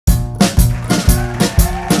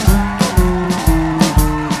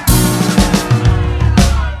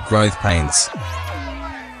Growth Pains.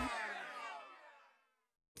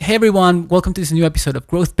 Hey everyone, welcome to this new episode of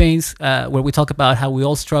Growth Pains, where we talk about how we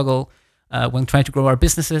all struggle when trying to grow our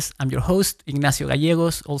businesses. I'm your host, Ignacio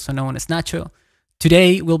Gallegos, also known as Nacho.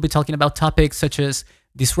 Today, we'll be talking about topics such as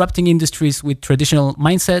disrupting industries with traditional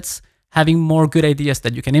mindsets, having more good ideas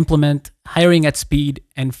that you can implement, hiring at speed,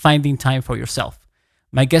 and finding time for yourself.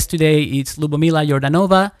 My guest today is Lubomila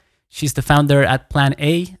Jordanova. She's the founder at Plan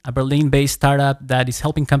A, a Berlin-based startup that is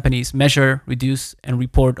helping companies measure, reduce, and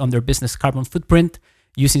report on their business carbon footprint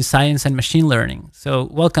using science and machine learning. So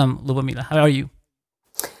welcome, Lubomila. How are you?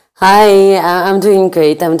 Hi, I'm doing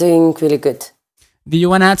great. I'm doing really good. Do you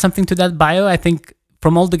want to add something to that bio? I think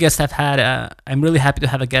from all the guests I've had, I'm really happy to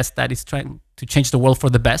have a guest that is trying to change the world for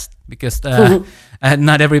the best, because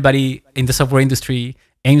not everybody in the software industry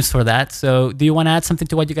aims for that. So do you want to add something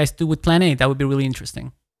to what you guys do with Plan A? That would be really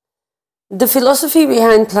interesting. The philosophy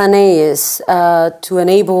behind Plan A is to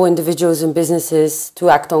enable individuals and businesses to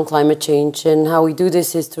act on climate change. And how we do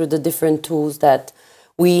this is through the different tools that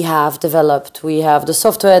we have developed. We have the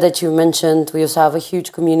software that you mentioned. We also have a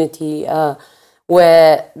huge community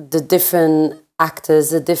where the different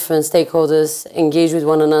actors, the different stakeholders engage with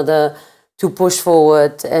one another to push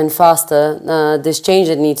forward and faster this change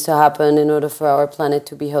that needs to happen in order for our planet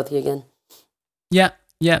to be healthy again.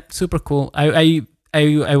 Yeah, super cool.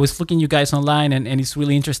 I was looking you guys online, and it's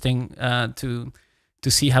really interesting to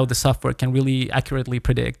see how the software can really accurately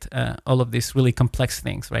predict all of these really complex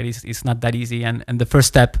things, right? It's not that easy. And the first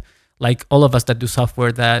step, like all of us that do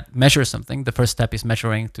software that measure something, the first step is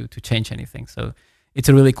measuring to change anything. So it's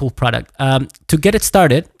a really cool product. To get it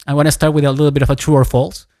started, I want to start with a little bit of a true or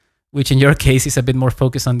false, which in your case is a bit more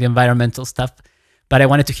focused on the environmental stuff. But I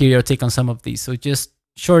wanted to hear your take on some of these. So just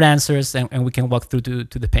short answers, and we can walk through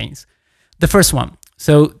to the pains. The first one.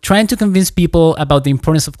 So trying to convince people about the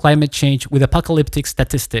importance of climate change with apocalyptic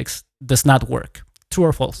statistics does not work. True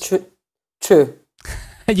or false? True.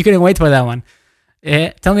 You couldn't wait for that one.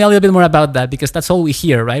 Tell me a little bit more about that, because that's all we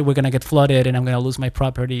hear, right? We're going to get flooded and I'm going to lose my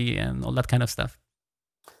property and all that kind of stuff.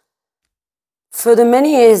 For the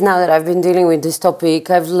many years now that I've been dealing with this topic,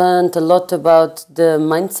 I've learned a lot about the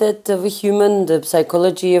mindset of a human, the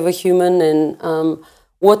psychology of a human, and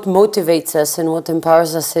what motivates us and what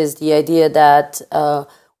empowers us is the idea that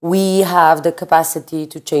we have the capacity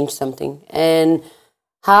to change something. And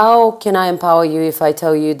how can I empower you if I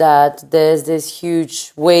tell you that there's this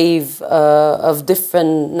huge wave of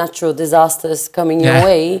different natural disasters coming your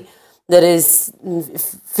way that is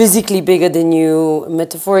physically bigger than you,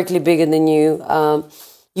 metaphorically bigger than you?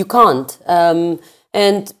 You can't.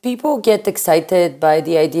 And people get excited by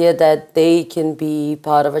the idea that they can be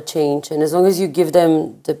part of a change. And as long as you give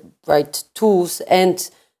them the right tools and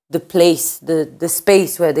the place, the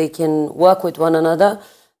space where they can work with one another,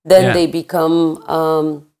 then they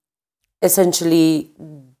become essentially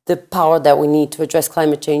the power that we need to address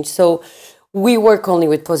climate change. So we work only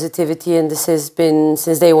with positivity, and this has been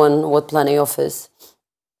since day one what Plan A offers.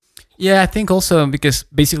 Yeah, I think also because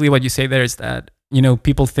basically what you say there is that, you know,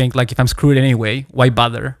 people think like, if I'm screwed anyway, why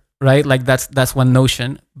bother, right? Like that's one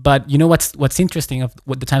notion. But you know what's interesting of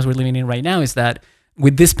what the times we're living in right now is that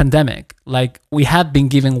with this pandemic, like we have been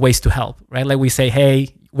given ways to help, right? Like we say,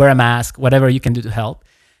 hey, wear a mask, whatever you can do to help,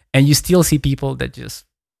 and you still see people that just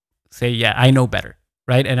say, yeah, I know better,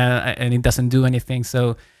 right? And it doesn't do anything.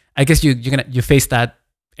 So I guess you face that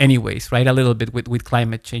anyways, right? A little bit with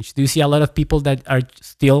climate change. Do you see a lot of people that are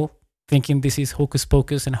still thinking this is hocus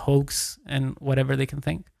pocus and hoax and whatever they can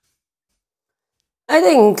think? I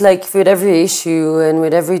think like with every issue and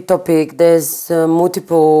with every topic, there's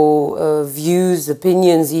multiple views,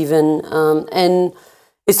 opinions even, and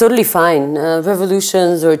it's totally fine.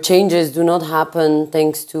 Revolutions or changes do not happen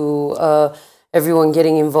thanks to everyone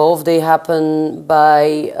getting involved. They happen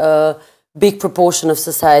by a big proportion of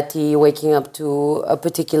society waking up to a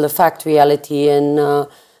particular fact reality, and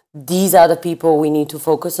these are the people we need to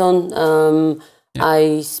focus on.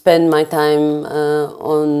 I spend my time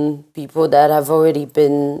on people that have already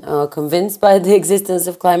been convinced by the existence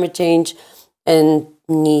of climate change and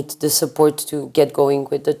need the support to get going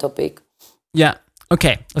with the topic. Yeah.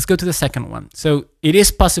 Okay. Let's go to the second one. So it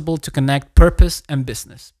is possible to connect purpose and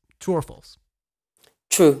business. True or false?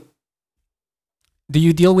 True. Do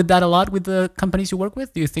you deal with that a lot with the companies you work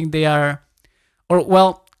with? Do you think they are, or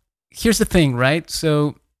well, here's the thing, right?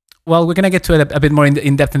 So, well, we're going to get to it a bit more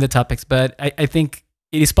in depth in the topics, but I think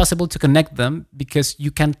it is possible to connect them because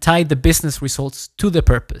you can tie the business results to the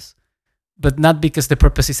purpose, but not because the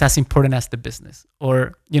purpose is as important as the business,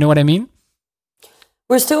 or you know what I mean?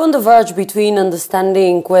 we're still on the verge between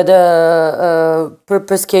understanding whether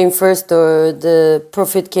purpose came first or the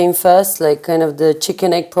profit came first, like kind of the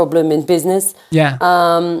chicken egg problem in business. Yeah.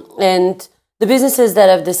 And the businesses that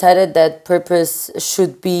have decided that purpose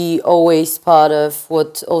should be always part of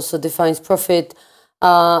what also defines profit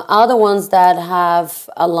are the ones that have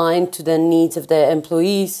aligned to the needs of their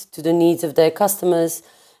employees, to the needs of their customers,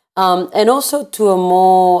 and also to a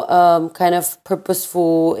more kind of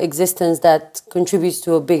purposeful existence that contributes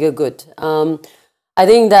to a bigger good. I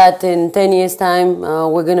think that in 10 years' time,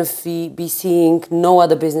 we're going to be seeing no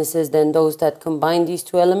other businesses than those that combine these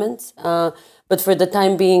two elements. But for the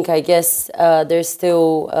time being, I guess there's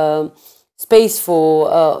still space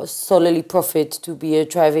for solely profit to be a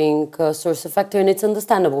driving source of factor. And it's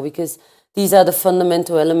understandable because these are the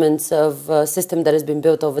fundamental elements of a system that has been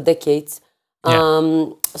built over decades. Yeah.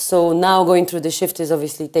 So now going through the shift is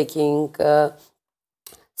obviously taking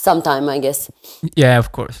some time, I guess. Yeah,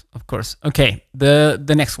 of course. Okay,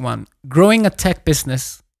 the next one. Growing a tech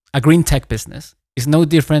business, a green tech business, is no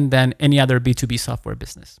different than any other B2B software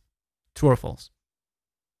business. True or false?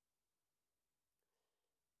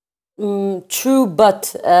 True,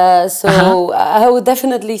 but I would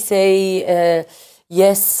definitely say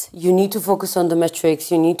yes, you need to focus on the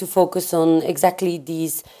metrics. You need to focus on exactly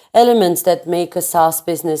these elements that make a SaaS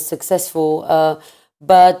business successful.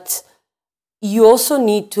 But you also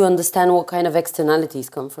need to understand what kind of externalities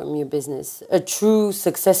come from your business. A true,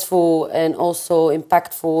 successful, and also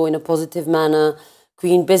impactful in a positive manner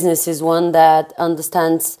green business is one that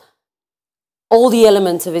understands all the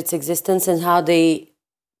elements of its existence and how they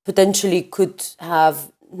potentially could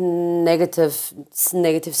have negative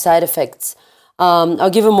side effects. I'll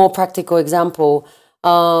give a more practical example.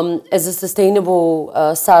 As a sustainable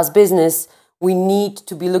SaaS business, we need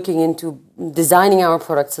to be looking into designing our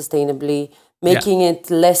product sustainably, making it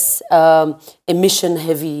less emission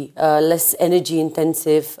heavy, less energy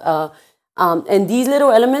intensive. And these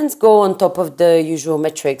little elements go on top of the usual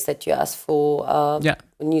metrics that you ask for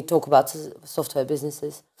when you talk about software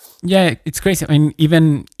businesses. Yeah, it's crazy. I mean,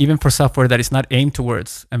 even for software that is not aimed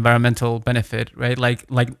towards environmental benefit, right?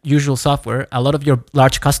 Like usual software, a lot of your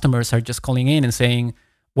large customers are just calling in and saying,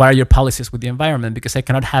 what are your policies with the environment? Because I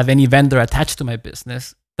cannot have any vendor attached to my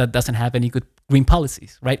business that doesn't have any good green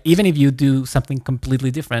policies, right? Even if you do something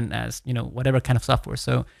completely different as, whatever kind of software.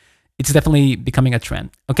 So it's definitely becoming a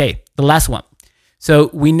trend. Okay, the last one.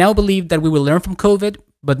 So we now believe that we will learn from COVID,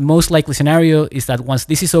 but most likely scenario is that once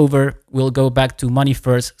this is over, we'll go back to money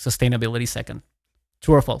first, sustainability second.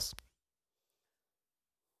 True or false?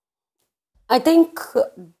 I think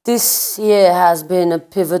this year has been a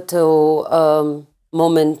pivotal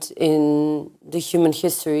moment in the human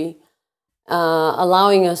history,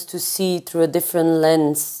 allowing us to see through a different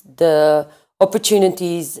lens the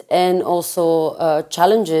opportunities and also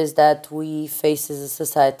challenges that we face as a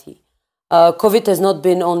society. COVID has not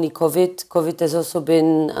been only COVID. COVID has also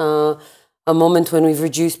been a moment when we've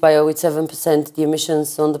reduced by 7% the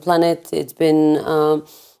emissions on the planet. It's been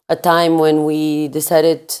a time when we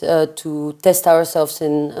decided to test ourselves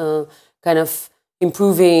in kind of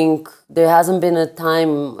improving. There hasn't been a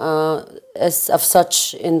time as of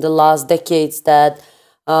such in the last decades that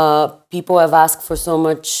people have asked for so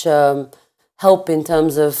much help in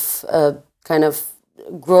terms of kind of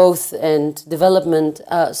growth and development.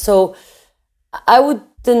 So I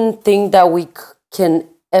wouldn't think that we can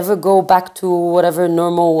ever go back to whatever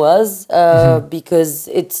normal was because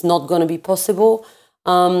it's not going to be possible.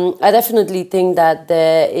 I definitely think that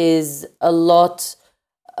there is a lot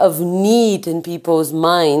of need in people's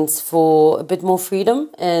minds for a bit more freedom,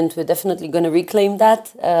 and we're definitely going to reclaim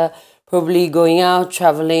that, probably going out,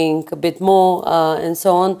 traveling a bit more, and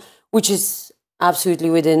so on, which is absolutely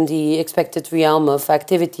within the expected realm of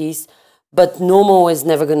activities. But normal is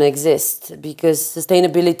never going to exist because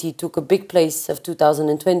sustainability took a big place of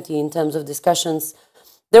 2020 in terms of discussions.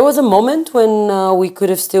 There was a moment when we could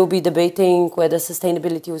have still be debating whether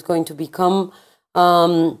sustainability was going to become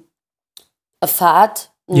a fad,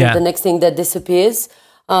 the next thing that disappears.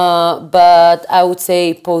 But I would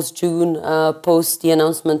say post-June, post the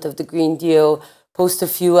announcement of the Green Deal, post a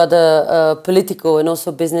few other political and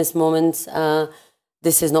also business moments,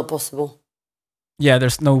 this is not possible. Yeah,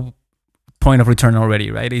 there's no point of return already,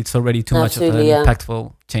 right? It's already too much of an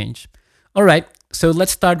impactful change. All right, so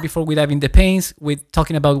let's start before we dive in the pains with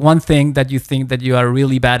talking about one thing that you think that you are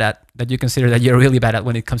really bad at, that you consider that you're really bad at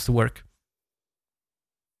when it comes to work.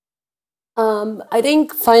 I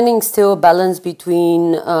think finding still a balance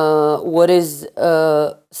between what is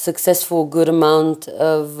a successful good amount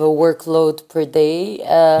of workload per day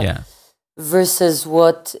versus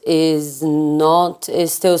what is not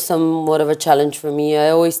is still somewhat of a challenge for me. I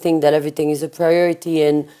always think that everything is a priority,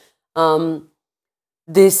 and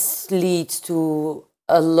this leads to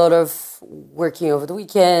a lot of working over the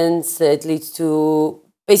weekends. It leads to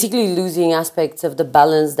basically losing aspects of the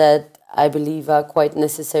balance that I believe are quite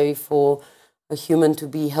necessary for a human to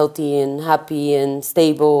be healthy and happy and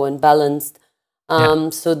stable and balanced.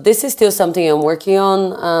 So this is still something I'm working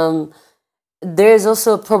on. There's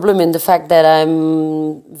also a problem in the fact that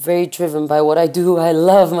I'm very driven by what I do. I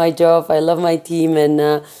love my job. I love my team. And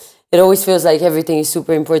it always feels like everything is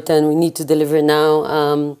super important. We need to deliver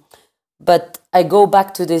now. But I go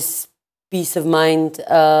back to this peace of mind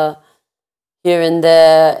here and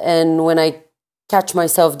there. And when I catch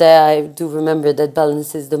myself there, I do remember that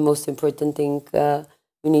balance is the most important thing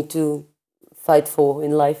we need to fight for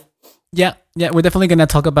in life. Yeah, we're definitely going to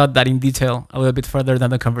talk about that in detail a little bit further down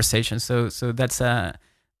the conversation. So that's a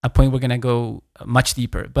point we're going to go much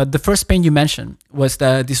deeper. But the first pain you mentioned was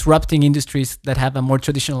the disrupting industries that have a more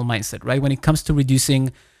traditional mindset, right? When it comes to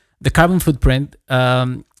reducing the carbon footprint,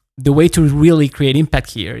 the way to really create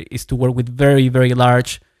impact here is to work with very, very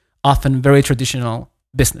large, often very traditional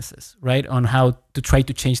businesses, right? On how to try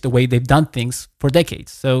to change the way they've done things for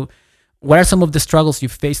decades. So what are some of the struggles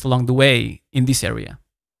you've faced along the way in this area?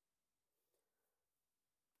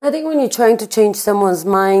 I think when you're trying to change someone's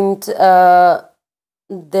mind,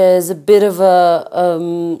 there's a bit of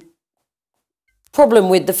a problem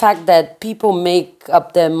with the fact that people make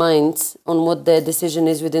up their minds on what their decision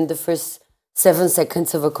is within the first 7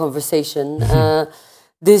 seconds of a conversation.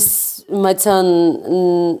 This might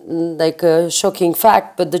sound like a shocking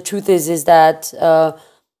fact, but the truth is that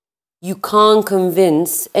you can't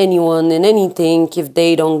convince anyone in anything if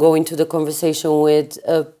they don't go into the conversation with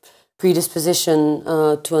a predisposition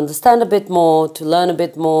to understand a bit more, to learn a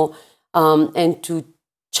bit more, and to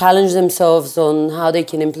challenge themselves on how they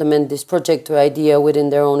can implement this project or idea within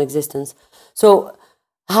their own existence. So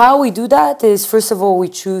how we do that is, first of all, we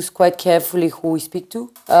choose quite carefully who we speak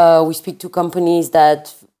to. We speak to companies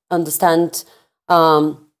that understand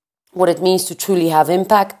what it means to truly have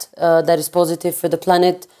impact that is positive for the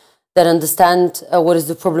planet, that understand what is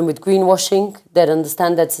the problem with greenwashing, that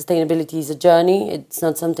understand that sustainability is a journey. It's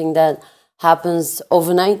not something that happens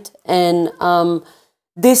overnight. And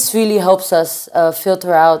this really helps us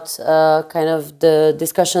filter out kind of the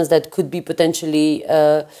discussions that could be potentially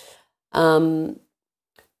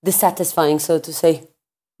dissatisfying, so to say.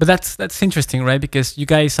 But that's interesting, right? Because you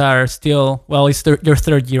guys are still, well, it's your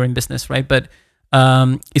third year in business, right? But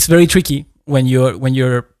it's very tricky when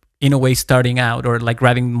you're in a way starting out or like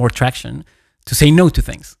grabbing more traction to say no to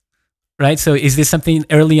things, right? So is this something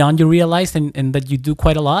early on you realized and that you do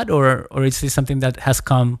quite a lot, or is this something that has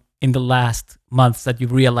come in the last months that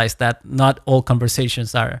you've realized that not all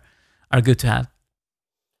conversations are good to have?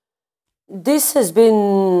 This has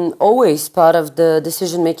been always part of the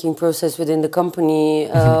decision-making process within the company.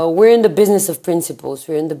 We're in the business of principles.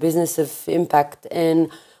 We're in the business of impact.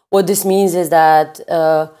 And what this means is that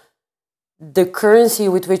the currency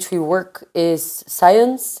with which we work is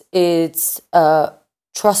science, it's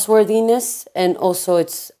trustworthiness, and also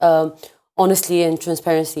it's honesty and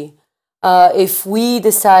transparency. If we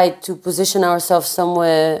decide to position ourselves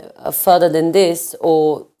somewhere further than this,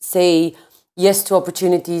 or say yes to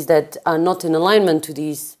opportunities that are not in alignment to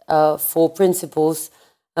these four principles,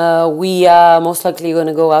 we are most likely going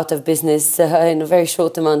to go out of business in a very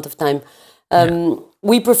short amount of time.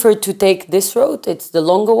 We prefer to take this road. It's the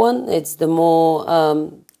longer one. It's the more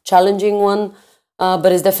challenging one,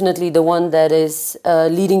 but it's definitely the one that is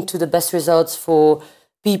leading to the best results for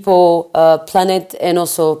people, planet, and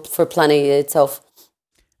also for planet itself.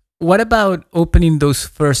 What about opening those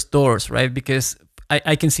first doors, right? Because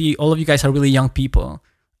I can see all of you guys are really young people,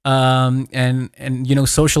 and you know,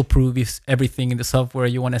 social proof is everything in the software.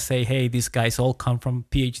 You want to say, hey, these guys all come from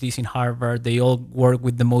PhDs in Harvard. They all work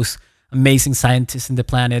with the most amazing scientists in the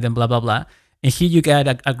planet and blah, blah, blah. And here you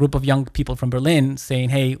get a group of young people from Berlin saying,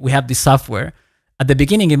 hey, we have this software. At the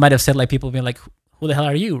beginning, it might have said like people being like, who the hell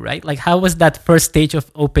are you, right? Like, how was that first stage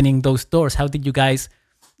of opening those doors? How did you guys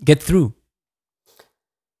get through?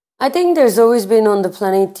 I think there's always been on the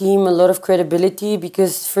Planet team a lot of credibility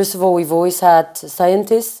because, first of all, we've always had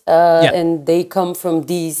scientists and they come from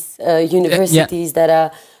these universities that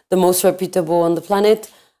are the most reputable on the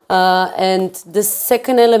planet. And the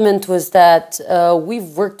second element was that we've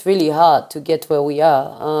worked really hard to get where we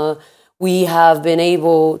are. We have been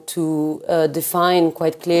able to define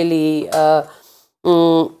quite clearly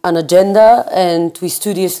an agenda, and we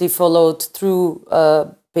studiously followed through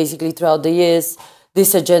basically throughout the years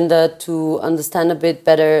this agenda to understand a bit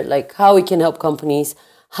better like how we can help companies,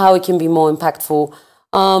 how it can be more impactful.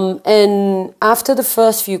 And after the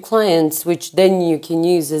first few clients, which then you can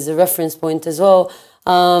use as a reference point as well,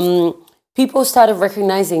 people started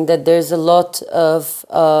recognizing that there's a lot of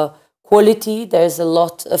quality, there's a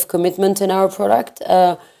lot of commitment in our product,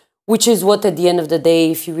 which is what at the end of the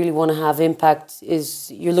day, if you really want to have impact,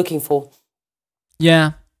 is you're looking for.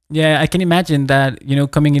 Yeah. Yeah, I can imagine that,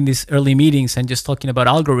 coming in these early meetings and just talking about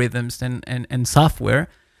algorithms and software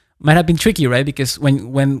might have been tricky, right? Because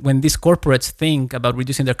when these corporates think about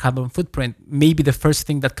reducing their carbon footprint, maybe the first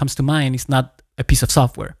thing that comes to mind is not a piece of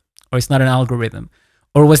software, or it's not an algorithm.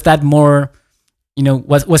 Or was that more,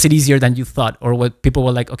 was it easier than you thought? Or what people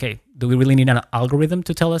were like, okay, do we really need an algorithm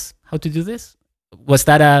to tell us how to do this? Was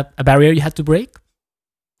that a barrier you had to break?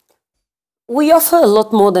 We offer a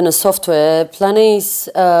lot more than a software. Plane's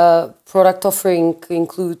product offering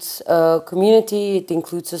includes a community, it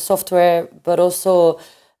includes a software, but also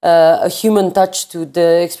a human touch to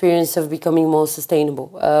the experience of becoming more sustainable.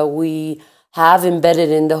 We have embedded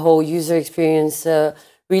in the whole user experience a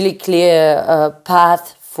really clear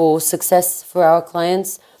path for success for our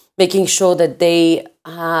clients, making sure that they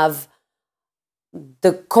have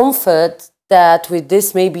the comfort that with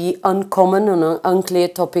this maybe uncommon or an unclear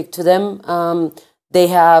topic to them, they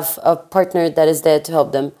have a partner that is there to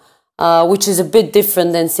help them, which is a bit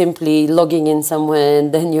different than simply logging in somewhere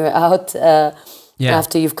and then you're out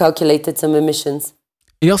after you've calculated some emissions.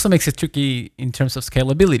 It also makes it tricky in terms of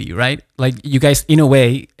scalability, right? Like you guys, in a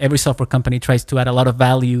way, every software company tries to add a lot of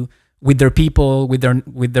value with their people, with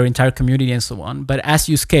their entire community and so on. But as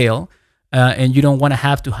you scale, and you don't want to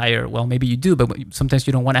have to hire, well, maybe you do, but sometimes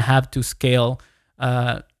you don't want to have to scale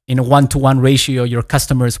in a 1-to-1 ratio your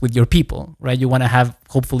customers with your people, right? You want to have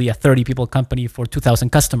hopefully a 30 people company for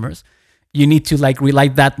 2,000 customers. You need to rely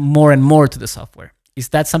that more and more to the software. Is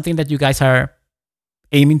that something that you guys are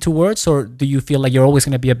aiming towards, or do you feel like you're always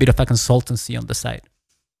going to be a bit of a consultancy on the side?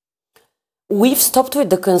 We've stopped with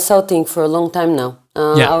the consulting for a long time now.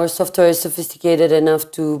 Our software is sophisticated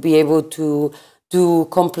enough to be able to do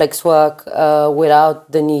complex work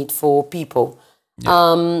without the need for people.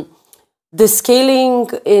 Yeah. The scaling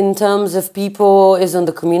in terms of people is on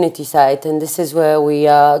the community side, and this is where we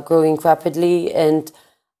are growing rapidly. And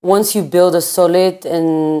once you build a solid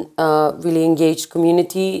and really engaged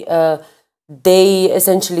community, they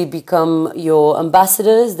essentially become your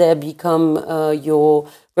ambassadors, they become your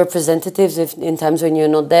representatives in times when you're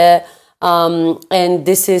not there. And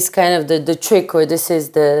this is kind of the trick, or this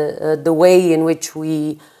is the way in which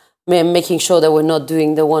we making sure that we're not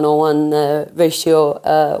doing the 101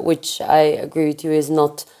 ratio, which I agree with you is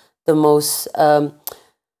not the most kind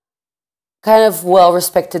of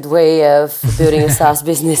well-respected way of building a SaaS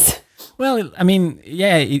business. Well, I mean,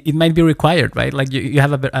 yeah, it might be required, right? Like you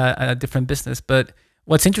have a different business, but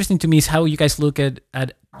what's interesting to me is how you guys look at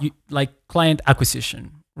like client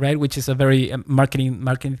acquisition, right? Which is a very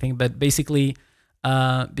marketing thing, but basically,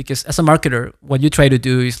 because as a marketer, what you try to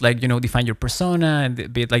do is define your persona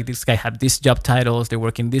and be like, this guy have these job titles, they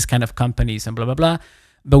work in these kind of companies and blah, blah, blah.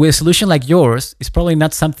 But with a solution like yours, it's probably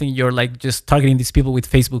not something you're just targeting these people with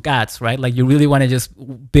Facebook ads, right? Like you really want to just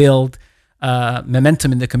build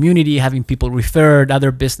momentum in the community, having people referred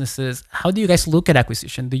other businesses. How do you guys look at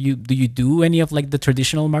acquisition? Do you do any of the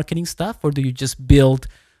traditional marketing stuff, or do you just build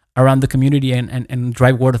around the community and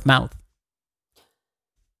drive word of mouth?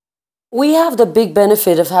 We have the big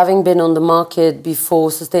benefit of having been on the market before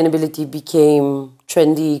sustainability became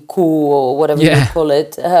trendy, cool, or whatever you call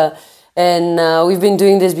it. And we've been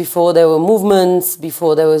doing this before there were movements,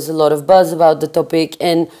 before there was a lot of buzz about the topic.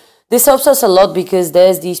 And this helps us a lot because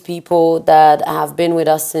there's these people that have been with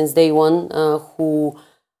us since day one who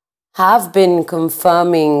have been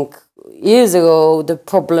confirming years ago the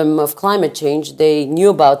problem of climate change. They knew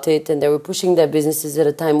about it and they were pushing their businesses at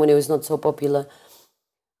a time when it was not so popular.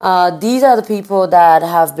 These are the people that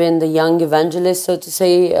have been the young evangelists, so to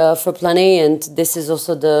say, for Plane, and this is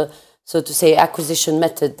also the, so to say, acquisition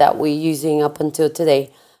method that we're using up until today.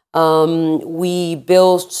 We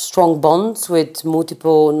build strong bonds with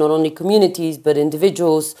multiple, not only communities, but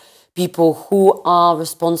individuals, people who are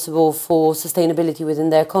responsible for sustainability within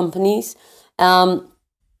their companies,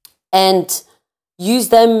 and use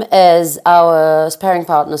them as our sparring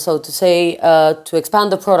partner, so to say, to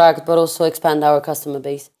expand the product, but also expand our customer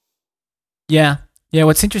base. Yeah. Yeah.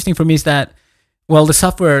 What's interesting for me is that, well, the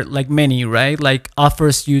software, like many, right,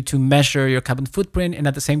 offers you to measure your carbon footprint. And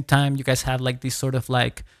at the same time, you guys have this sort of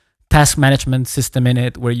task management system in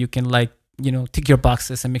it where you can tick your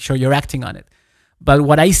boxes and make sure you're acting on it. But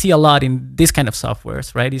what I see a lot in this kind of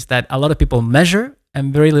softwares, right, is that a lot of people measure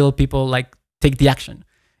and very little people take the action.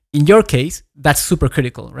 in your case, that's super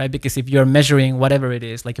critical, right? Because if you're measuring whatever it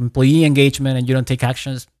is, like employee engagement, and you don't take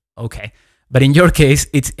actions, okay. But in your case,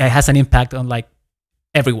 it has an impact on like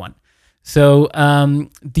everyone. So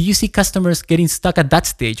do you see customers getting stuck at that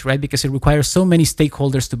stage, right? Because it requires so many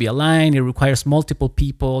stakeholders to be aligned. It requires multiple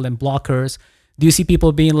people and blockers. Do you see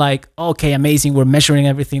people being like, okay, amazing, we're measuring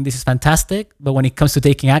everything, this is fantastic, but when it comes to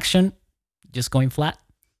taking action, just going flat?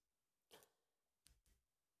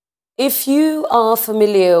 If you are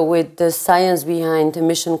familiar with the science behind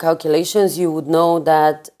emission calculations, you would know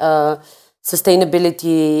that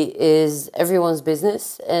sustainability is everyone's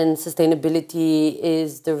business, and sustainability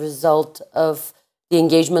is the result of the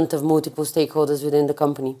engagement of multiple stakeholders within the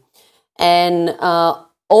company. And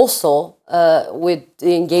also with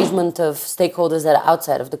the engagement of stakeholders that are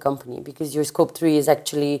outside of the company, because your scope 3 is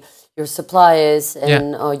actually your suppliers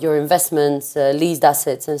and your investments, leased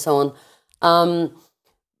assets, and so on.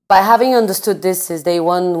 By having understood this since day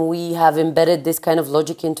one, we have embedded this kind of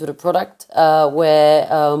logic into the product where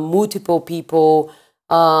multiple people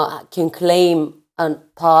can claim a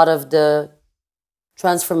part of the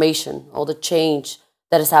transformation or the change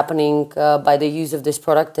that is happening by the use of this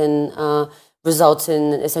product, and results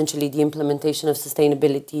in essentially the implementation of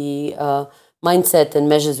sustainability mindset and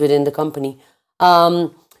measures within the company.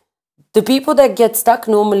 The people that get stuck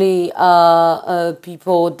normally are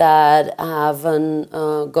people that haven't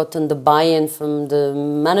gotten the buy-in from the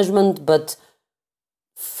management, but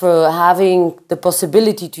for having the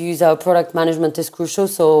possibility to use our product, management is crucial.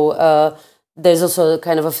 So there's also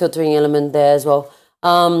kind of a filtering element there as well.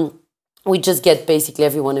 We just get basically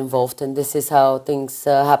everyone involved, and this is how things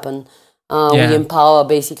happen. We empower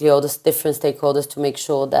basically all the different stakeholders to make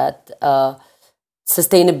sure that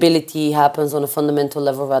sustainability happens on a fundamental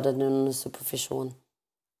level rather than on a superficial one.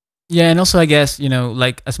 Yeah, and also I guess,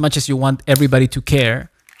 like as much as you want everybody to care,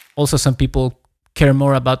 also some people care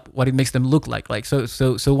more about what it makes them look like. Like so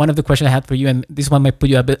one of the questions I had for you, and this one might put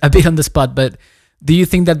you a bit on the spot, but do you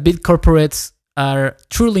think that big corporates are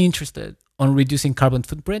truly interested on reducing carbon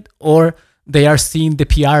footprint, or they are seeing the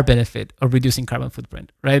PR benefit of reducing carbon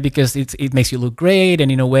footprint, right? Because it makes you look great,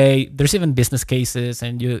 and in a way, there's even business cases,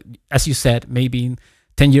 and you, as you said, maybe in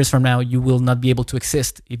 10 years from now, you will not be able to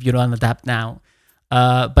exist if you don't adapt now.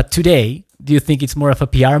 But today, do you think it's more of a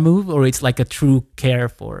PR move, or it's like a true care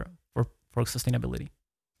for sustainability?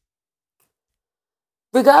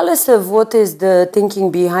 Regardless of what is the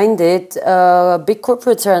thinking behind it, big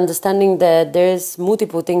corporates are understanding that there's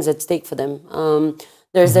multiple things at stake for them.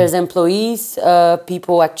 There's employees,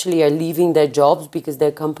 people actually are leaving their jobs because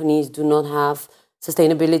their companies do not have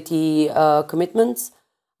sustainability commitments.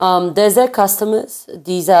 There's their customers.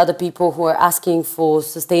 These are the people who are asking for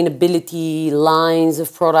sustainability lines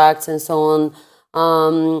of products and so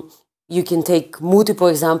on. You can take multiple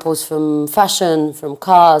examples from fashion, from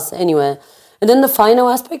cars, anywhere. And then the final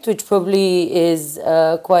aspect, which probably is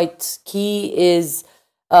quite key, is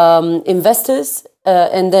investors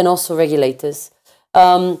and then also regulators.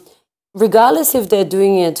 Regardless if they're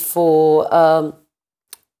doing it for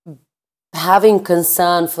having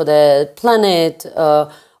concern for the planet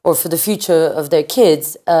or for the future of their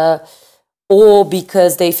kids, or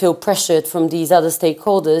because they feel pressured from these other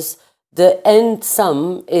stakeholders, the end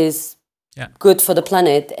sum is good for the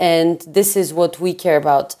planet. And this is what we care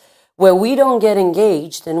about. Where we don't get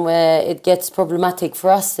engaged and where it gets problematic for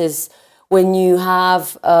us is when you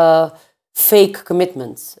have fake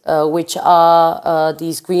commitments, which are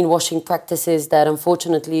these greenwashing practices that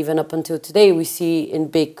unfortunately even up until today we see in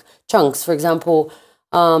big chunks. For example,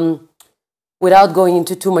 without going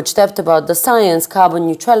into too much depth about the science, carbon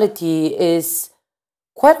neutrality is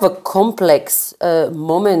quite a complex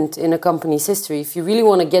moment in a company's history. If you really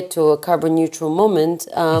want to get to a carbon neutral moment,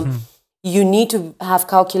 you need to have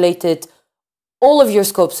calculated all of your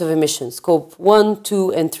scopes of emissions, scope 1,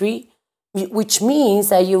 2, and 3, which means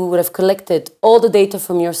that you would have collected all the data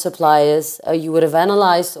from your suppliers, you would have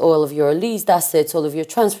analyzed all of your leased assets, all of your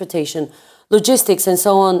transportation, logistics, and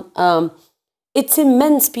so on. It's an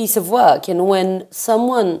immense piece of work. And when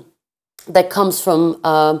someone that comes from,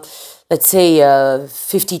 let's say, a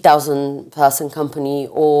 50,000 person company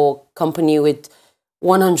or company with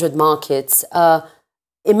 100 markets,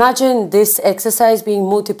 imagine this exercise being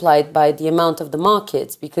multiplied by the amount of the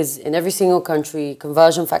markets, because in every single country,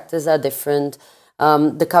 conversion factors are different,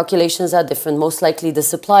 the calculations are different, most likely the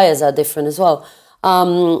suppliers are different as well.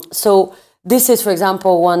 So this is, for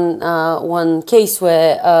example, one case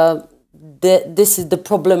where this is the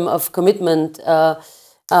problem of commitment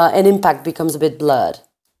and impact becomes a bit blurred.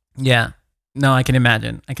 Yeah, no, I can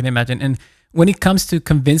imagine. And when it comes to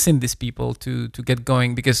convincing these people to get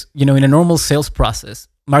going, because, in a normal sales process,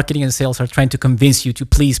 marketing and sales are trying to convince you to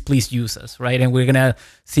please use us, right? And we're gonna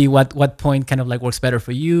see what point kind of like works better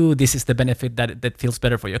for you. This is the benefit that feels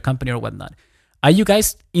better for your company or whatnot. Are you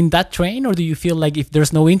guys in that train, or do you feel like if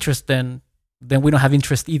there's no interest, then we don't have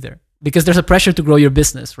interest either? Because there's a pressure to grow your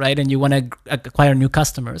business, right? And you want to acquire new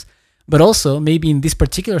customers, but also maybe in this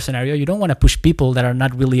particular scenario, you don't want to push people that are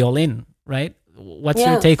not really all in, right? What's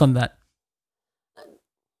your take on that?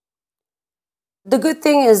 The good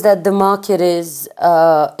thing is that the market is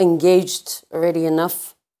engaged already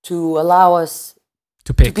enough to allow us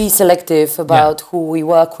to be selective about who we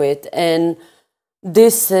work with. And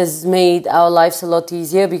this has made our lives a lot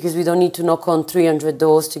easier because we don't need to knock on 300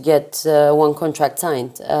 doors to get one contract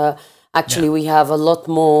signed. Actually, we have a lot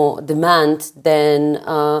more demand than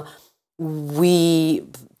we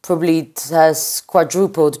probably has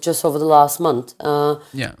quadrupled just over the last month.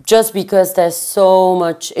 Just because there's so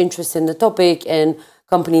much interest in the topic and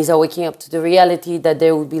companies are waking up to the reality that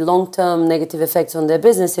there will be long-term negative effects on their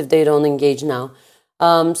business if they don't engage now.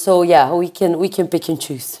 So yeah, we can pick and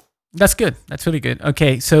choose. That's good. That's really good.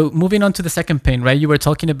 Okay, so moving on to the second pain, right? You were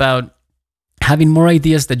talking about having more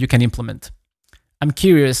ideas that you can implement. I'm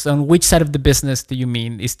curious, on which side of the business do you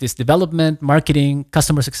mean? Is this development, marketing,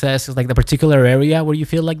 customer success? Is like the particular area where you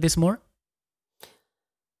feel like this more?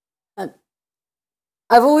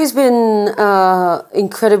 I've always been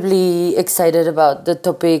incredibly excited about the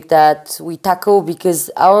topic that we tackle because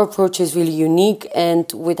our approach is really unique. And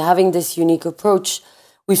with having this unique approach,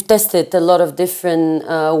 we've tested a lot of different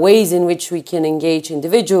ways in which we can engage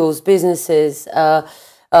individuals, businesses,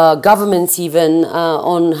 governments even,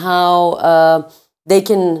 on how they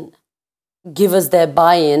can give us their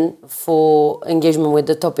buy-in for engagement with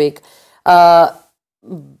the topic.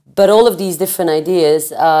 But all of these different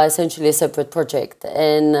ideas are essentially a separate project.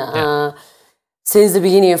 And since the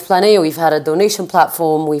beginning of Planeo, we've had a donation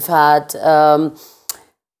platform. We've had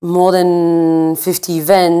more than 50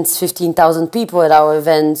 events, 15,000 people at our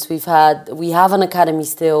events. We have an academy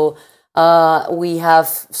still. We have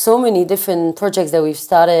so many different projects that we've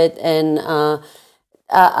started, and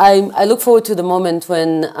I look forward to the moment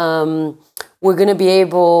when we're going to be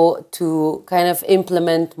able to kind of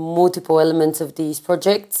implement multiple elements of these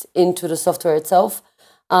projects into the software itself.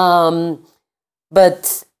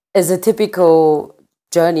 But as a typical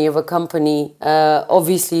journey of a company,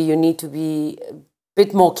 obviously you need to be a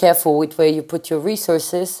bit more careful with where you put your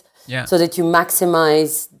resources so that you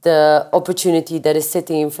maximize the opportunity that is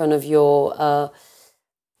sitting in front of your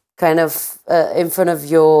in front of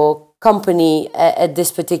your company at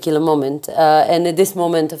this particular moment. And at this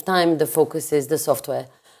moment of time, the focus is the software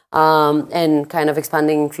and kind of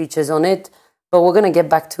expanding features on it. But we're going to get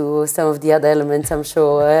back to some of the other elements, I'm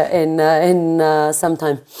sure, in some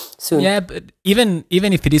time soon. Yeah, but even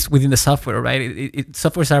if it is within the software, right?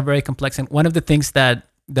 Softwares are very complex. And one of the things that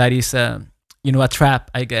is, a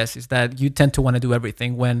trap, I guess, is that you tend to want to do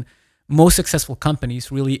everything when most successful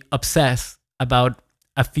companies really obsess about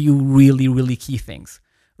a few really, really key things,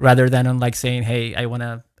 rather than on like saying, hey, I want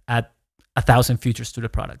to add 1,000 features to the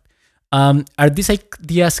product. Are these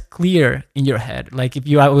ideas clear in your head? Like if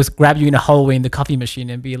I was grab you in a hallway in the coffee machine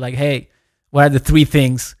and be like, hey, what are the 3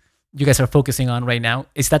 things you guys are focusing on right now?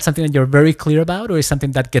 Is that something that you're very clear about, or is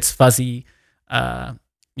something that gets fuzzy, and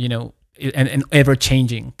ever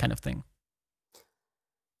changing kind of thing?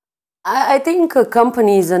 I think a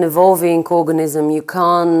company is an evolving organism. You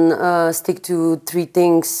can't stick to 3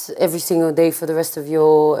 things every single day for the rest of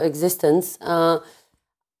your existence.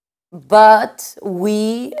 But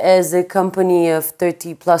we, as a company of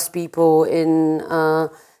 30 plus people in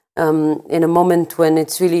a moment when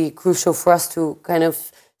it's really crucial for us to kind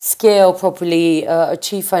of scale properly,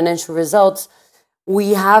 achieve financial results,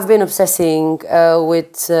 we have been obsessing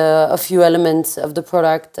with a few elements of the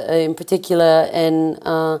product in particular, and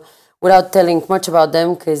without telling much about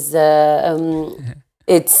them, because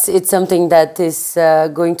it's something that is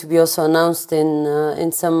going to be also announced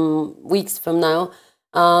in some weeks from now.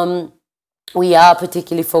 We are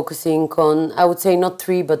particularly focusing on, I would say, not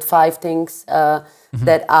 3, but 5 things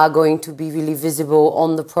that are going to be really visible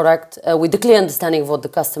on the product with the clear understanding of what the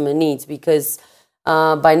customer needs. Because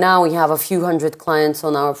by now we have a few hundred clients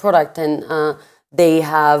on our product, and they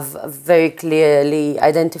have very clearly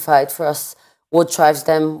identified for us what drives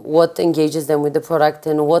them, what engages them with the product,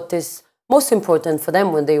 and what is most important for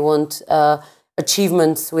them when they want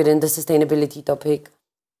achievements within the sustainability topic.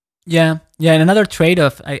 Yeah. And another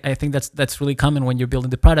trade-off, I think that's really common when you're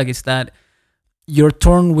building the product, is that you're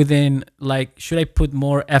torn within, like, should I put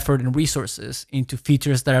more effort and resources into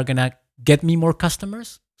features that are going to get me more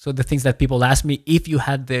customers? So the things that people ask me, if you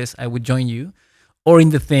had this, I would join you. Or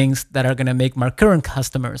in the things that are going to make my current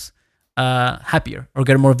customers happier or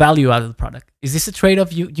get more value out of the product. Is this a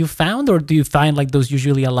trade-off you found, or do you find like those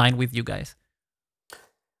usually align with you guys?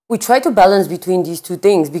 We try to balance between these two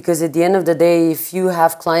things, because at the end of the day, if you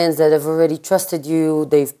have clients that have already trusted you,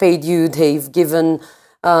 they've paid you, they've given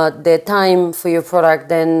their time for your product,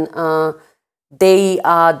 then they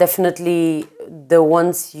are definitely the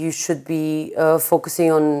ones you should be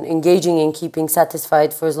focusing on engaging and keeping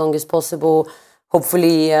satisfied for as long as possible,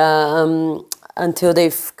 hopefully until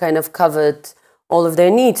they've kind of covered all of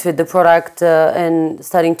their needs with the product and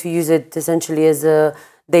starting to use it essentially as a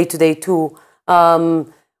day-to-day tool.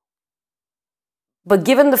 But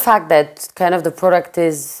given the fact that kind of the product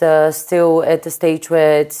is still at the stage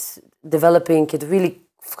where it's developing at really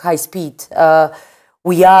high speed,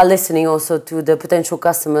 we are listening also to the potential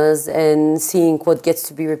customers and seeing what gets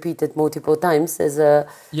to be repeated multiple times as a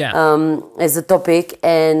topic,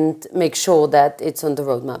 and make sure that it's on the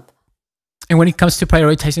roadmap. And when it comes to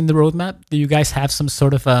prioritizing the roadmap, do you guys have some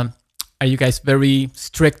sort of are you guys very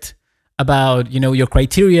strict about, you know, your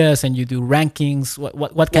criterias, and you do rankings?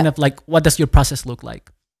 What kind of like, what does your process look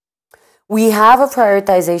like? We have a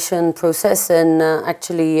prioritization process, and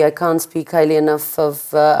actually I can't speak highly enough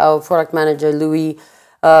of our product manager, Louis,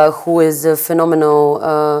 who is a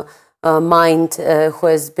phenomenal mind, who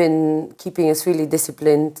has been keeping us really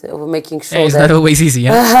disciplined, making sure it's that... not always easy,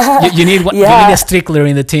 yeah? you need you need a stickler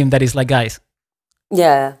in the team that is like, guys.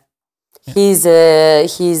 Yeah. He's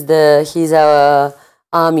our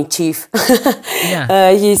army chief.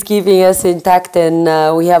 He's keeping us intact,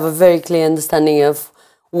 and we have a very clear understanding of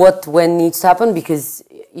when needs to happen, because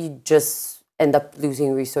you just end up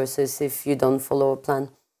losing resources if you don't follow a plan.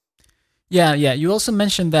 Yeah. You also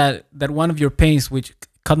mentioned that one of your pains, which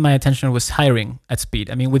caught my attention, was hiring at speed.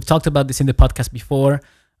 I mean, we've talked about this in the podcast before.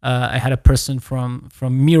 I had a person from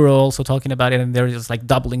Miro also talking about it, and they're just like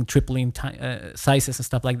doubling, tripling sizes and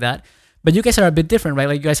stuff like that. But you guys are a bit different, right?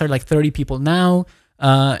 Like, you guys are like 30 people now.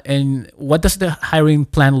 And what does the hiring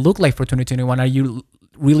plan look like for 2021? Are you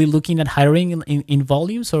really looking at hiring in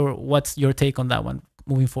volumes, or what's your take on that one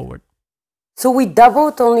moving forward? So we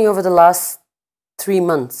doubled only over the last 3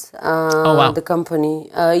 months. Oh, wow. The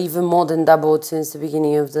company even more than doubled since the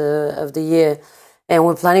beginning of the year, and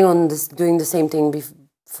we're planning on doing the same thing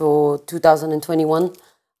for 2021.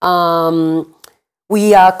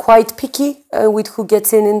 We are quite picky with who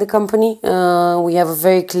gets in the company. We have a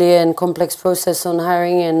very clear and complex process on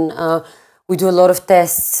hiring, and we do a lot of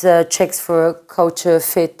tests, checks for culture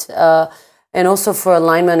fit, and also for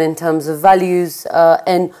alignment in terms of values.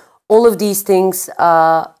 And all of these things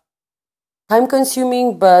are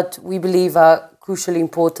time-consuming, but we believe are crucially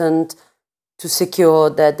important to secure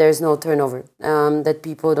that there's no turnover, that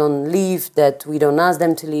people don't leave, that we don't ask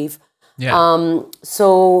them to leave. Yeah.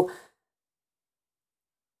 So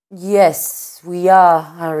yes, we are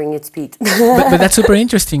hiring at speed. but that's super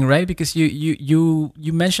interesting, right? Because you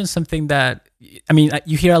mentioned something that, I mean,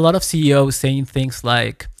 you hear a lot of CEOs saying things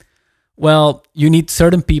like, well, you need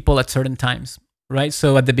certain people at certain times, right?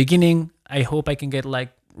 So at the beginning, I hope I can get like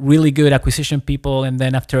really good acquisition people, and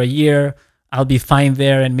then after a year, I'll be fine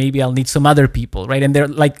there, and maybe I'll need some other people, right? And they're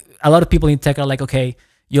like, a lot of people in tech are like, okay,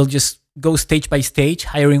 you'll just go stage by stage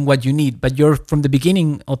hiring what you need, but you're from the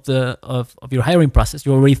beginning of your hiring process,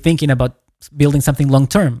 you're already thinking about building something long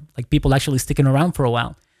term, like people actually sticking around for a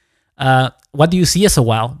while. What do you see as a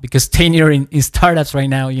while? Because tenure in startups right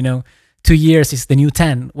now, 2 years is the new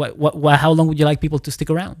 10. How long would you like people to stick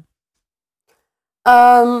around?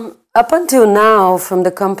 Up until now, from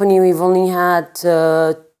the company, we've only had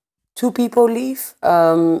 2 people leave,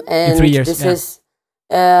 and in 3 years, this is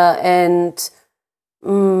and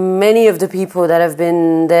many of the people that have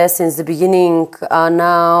been there since the beginning are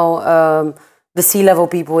now the C-level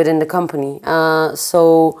people within the company.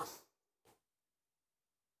 So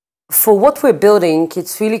for what we're building,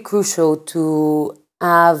 it's really crucial to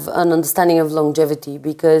have an understanding of longevity,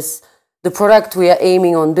 because the product we are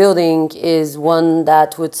aiming on building is one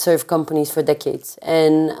that would serve companies for decades.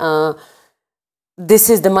 And this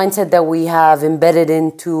is the mindset that we have embedded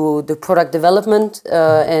into the product development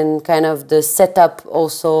and kind of the setup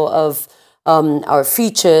also of our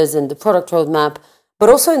features and the product roadmap, but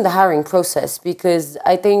also in the hiring process, because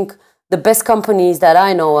I think the best companies that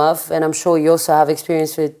I know of, and I'm sure you also have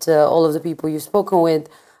experience with all of the people you've spoken with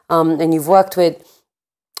and you've worked with,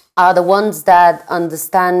 are the ones that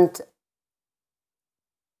understand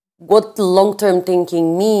what long-term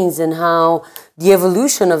thinking means and how the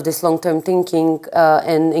evolution of this long-term thinking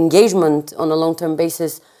and engagement on a long-term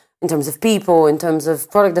basis in terms of people, in terms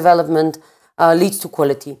of product development, leads to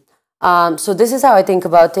quality. So this is how I think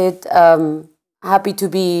about it. happy to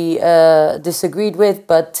be disagreed with,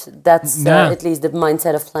 but that's at least the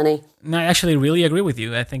mindset of Plan A. No, I actually really agree with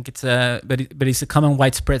you. I think it's but it's a common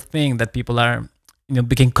widespread thing that people are,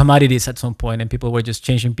 became commodities at some point, and people were just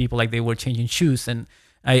changing people like they were changing shoes. And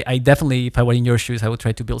I definitely, if I were in your shoes, I would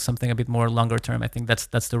try to build something a bit more longer term. I think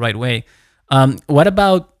that's the right way. What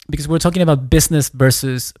about, because we're talking about business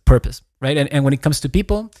versus purpose, right? And when it comes to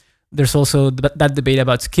people, there's also that debate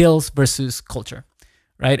about skills versus culture,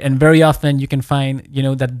 right? And very often you can find,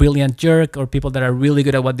 that brilliant jerk or people that are really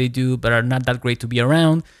good at what they do, but are not that great to be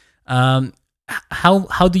around.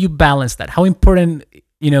 How do you balance that? How important,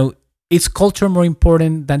 is culture more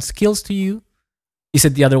important than skills to you? Is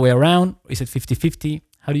it the other way around? Is it 50-50?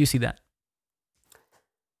 How do you see that?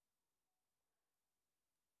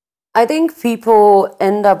 I think people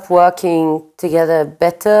end up working together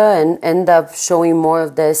better and end up showing more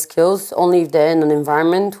of their skills only if they're in an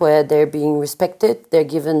environment where they're being respected, they're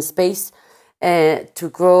given space to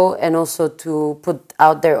grow and also to put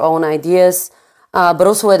out their own ideas, but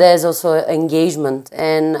also where there's also engagement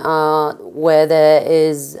and where there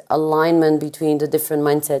is alignment between the different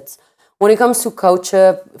mindsets. When it comes to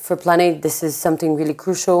culture for Plan A, this is something really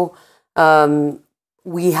crucial.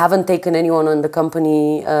 We haven't taken anyone on the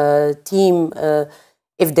company team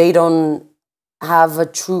if they don't have a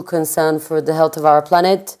true concern for the health of our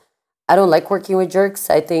planet. I don't like working with jerks.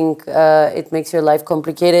 I think it makes your life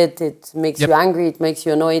complicated. It makes you angry. It makes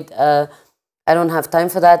you annoyed. I don't have time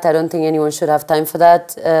for that. I don't think anyone should have time for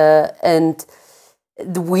that. And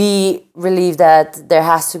we believe that there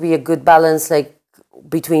has to be a good balance,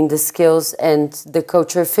 between the skills and the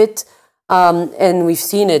culture fit. And we've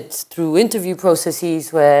seen it through interview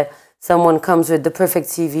processes where someone comes with the perfect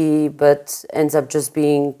CV but ends up just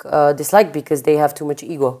being disliked because they have too much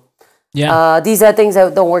ego. Yeah. These are things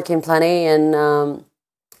that don't work in Plan A. And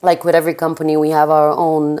like with every company, we have our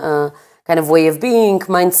own kind of way of being,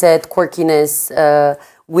 mindset, quirkiness,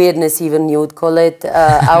 weirdness even, you would call it.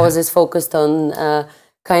 Ours is focused on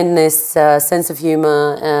kindness, sense of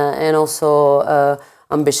humor, and also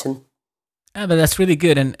ambition. Yeah, but that's really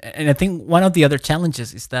good. And I think one of the other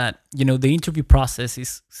challenges is that, the interview process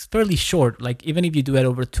is fairly short. Like even if you do it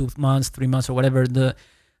over 2 months, 3 months or whatever, the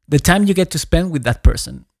time you get to spend with that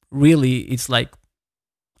person, really it's like,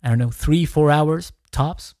 I don't know, 3-4 hours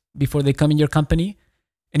tops before they come in your company.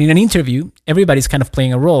 And in an interview, everybody's kind of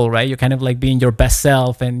playing a role, right? You're kind of like being your best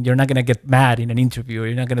self and you're not going to get mad in an interview or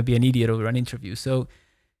you're not going to be an idiot over an interview. So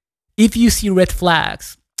if you see red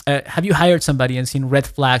flags, have you hired somebody and seen red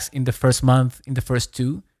flags in the first month, in the first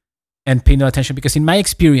 2, and pay no attention? Because in my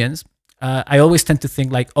experience, I always tend to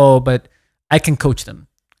think like, oh, but I can coach them.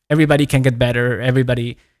 Everybody can get better,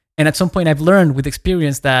 everybody. And at some point I've learned with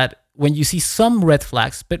experience that when you see some red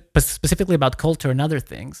flags, but specifically about culture and other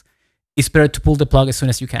things, it's better to pull the plug as soon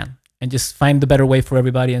as you can and just find the better way for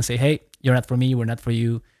everybody and say, hey, you're not for me, we're not for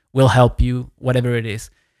you, we'll help you, whatever it is.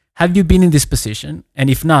 Have you been in this position? And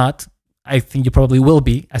if not, I think you probably will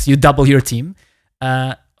be as you double your team.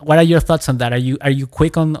 What are your thoughts on that? Are you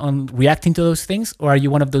quick on reacting to those things? Or are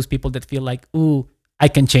you one of those people that feel like, ooh, I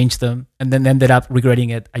can change them, and then ended up regretting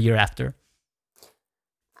it a year after?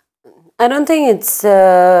 I don't think it's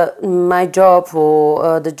my job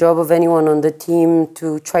or the job of anyone on the team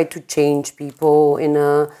to try to change people in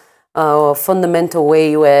a fundamental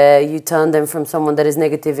way where you turn them from someone that is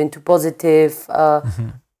negative into positive.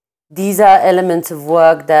 These are elements of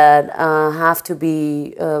work that have to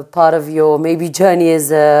be part of your maybe journey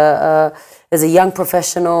as a young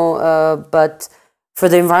professional. But for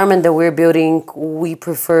the environment that we're building, we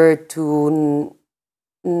prefer to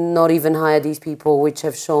not even hire these people which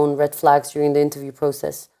have shown red flags during the interview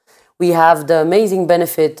process. We have the amazing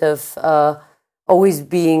benefit of always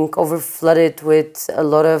being overflooded with a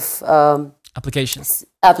lot of applications,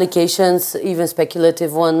 even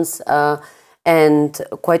speculative ones, and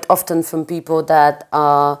quite often from people that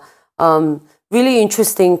are really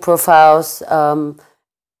interesting profiles,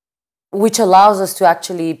 which allows us to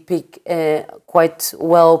actually pick quite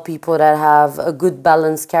well people that have a good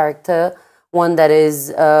balanced character, one that is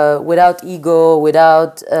without ego,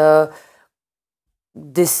 without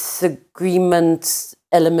disagreement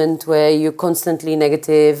element where you're constantly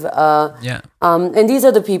negative. And these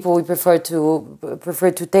are the people we prefer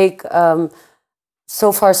to take.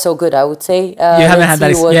 So far, so good, I would say. You haven't had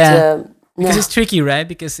that, because it's tricky, right?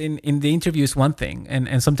 Because in the interview is one thing,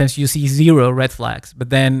 and sometimes you see 0 red flags, but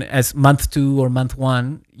then as month 2 or month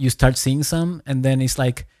 1, you start seeing some, and then it's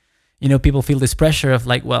like, people feel this pressure of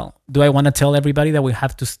like, well, do I want to tell everybody that we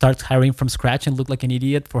have to start hiring from scratch and look like an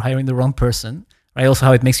idiot for hiring the wrong person, right? Also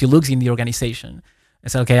how it makes you look in the organization.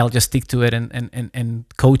 It's okay, I'll just stick to it and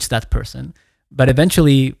coach that person. But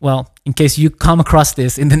eventually, well, in case you come across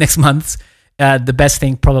this in the next months, the best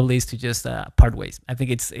thing probably is to just part ways. I think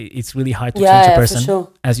it's really hard to change a person, for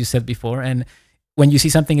sure. as you said before. And when you see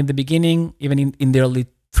something in the beginning, even in the early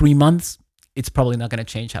 3 months, it's probably not going to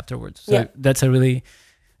change afterwards. So that's a really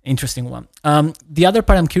interesting one. The other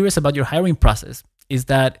part I'm curious about your hiring process is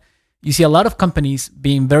that you see a lot of companies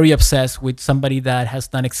being very obsessed with somebody that has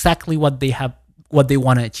done exactly what they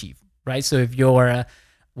want to achieve, right? So if you're a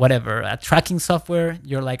tracking software,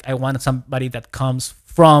 you're like, I want somebody that comes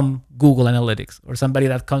from Google Analytics or somebody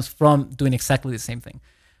that comes from doing exactly the same thing.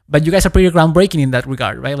 But you guys are pretty groundbreaking in that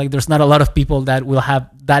regard, right? Like there's not a lot of people that will have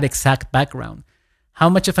that exact background. How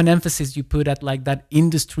much of an emphasis you put at like that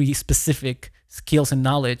industry specific skills and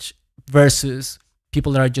knowledge versus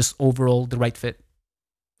people that are just overall the right fit?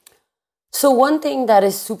 So one thing that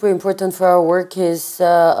is super important for our work is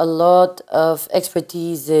a lot of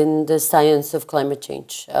expertise in the science of climate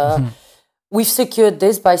change. We've secured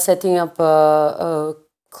this by setting up a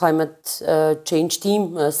climate change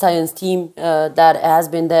team, a science team that has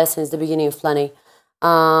been there since the beginning of planning.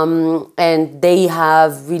 And they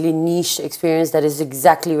have really niche experience that is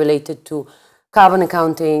exactly related to carbon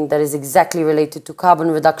accounting, that is exactly related to carbon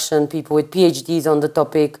reduction, people with PhDs on the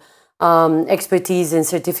topic, expertise in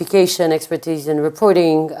certification, expertise in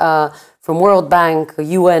reporting from World Bank,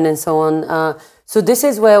 UN, and so on. So this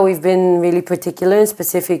is where we've been really particular and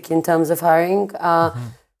specific in terms of hiring.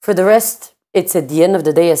 For the rest, it's at the end of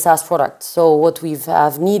the day a SaaS product. So what we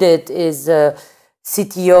have needed is a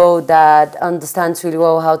CTO that understands really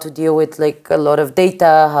well how to deal with like a lot of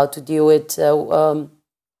data, how to deal with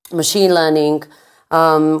machine learning.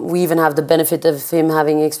 We even have the benefit of him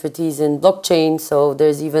having expertise in blockchain. So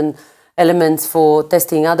there's even elements for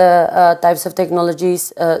testing other types of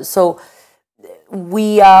technologies. So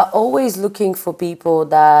we are always looking for people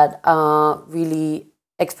that are really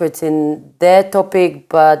experts in their topic,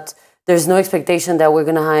 but there's no expectation that we're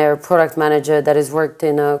going to hire a product manager that has worked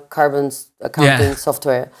in a carbon accounting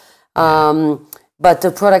software. But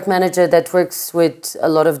a product manager that works with a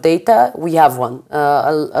lot of data, we have one.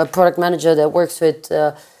 A product manager that works with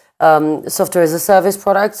software as a service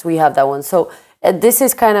products, we have that one. So this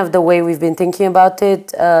is kind of the way we've been thinking about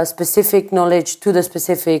it, specific knowledge to the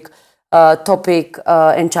specific topic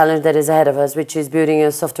and challenge that is ahead of us, which is building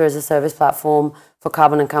a software as a service platform for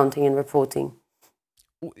carbon accounting and reporting.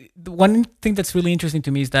 The one thing that's really interesting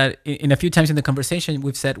to me is that in a few times in the conversation,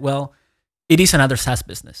 we've said, well, it is another SaaS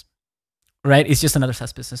business, right? It's just another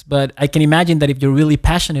SaaS business. But I can imagine that if you're really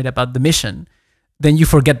passionate about the mission, then you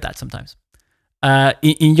forget that sometimes.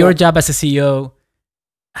 In your job as a CEO,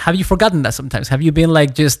 have you forgotten that sometimes? Have you been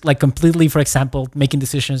like just like completely, for example, making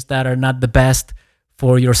decisions that are not the best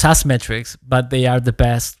for your SaaS metrics, but they are the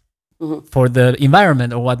best for the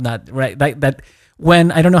environment or whatnot, right? That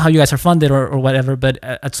when, I don't know how you guys are funded or whatever, but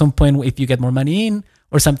at some point, if you get more money in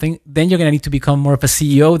or something, then you're going to need to become more of a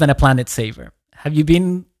CEO than a planet saver. Have you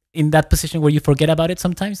been in that position where you forget about it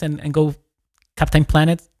sometimes and go Captain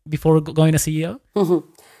Planet before going a CEO?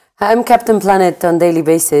 I'm Captain Planet on a daily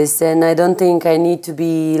basis, and I don't think I need to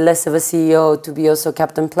be less of a CEO to be also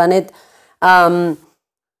Captain Planet.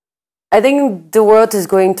 I think the world is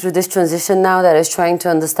going through this transition now that is trying to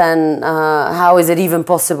understand how is it even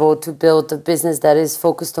possible to build a business that is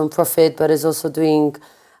focused on profit but is also doing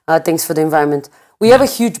things for the environment. We have a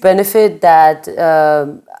huge benefit that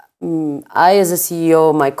I as a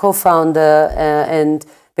CEO, my co-founder, and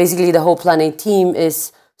basically the whole Planet team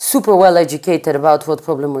is super well educated about what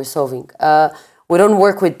problem we're solving. We don't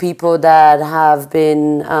work with people that have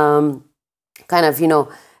been kind of,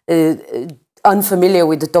 unfamiliar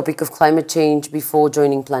with the topic of climate change before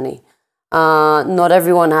joining Planet. Not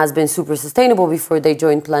everyone has been super sustainable before they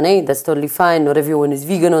joined Planet. That's totally fine. Not everyone is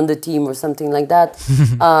vegan on the team or something like that.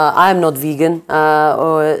 I'm not vegan,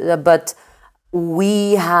 but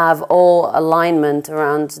we have all alignment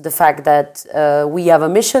around the fact that we have a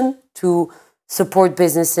mission to support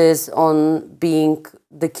businesses on being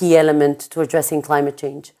the key element to addressing climate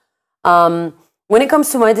change. When it comes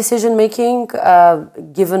to my decision making,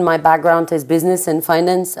 given my background as business and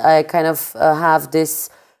finance, I kind of have this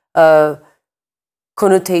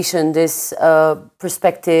connotation, this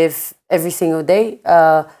perspective every single day.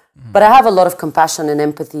 But I have a lot of compassion and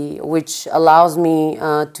empathy, which allows me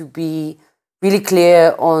to be really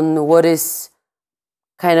clear on what is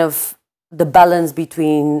kind of the balance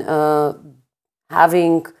between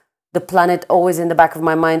having the planet always in the back of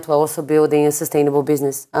my mind while also building a sustainable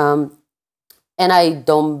business. And I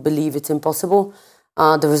don't believe it's impossible.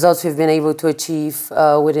 The results we've been able to achieve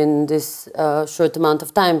within this short amount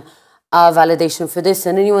of time are validation for this.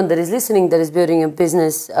 And anyone that is listening that is building a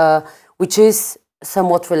business which is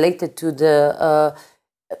somewhat related to the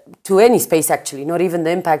to any space, actually, not even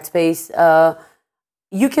the impact space.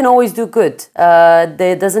 You can always do good.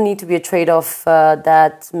 There doesn't need to be a trade-off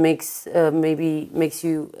that maybe makes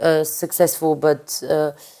you successful, but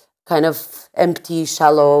kind of empty,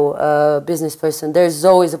 shallow business person. There's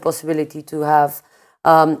always a possibility to have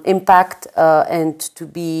impact and to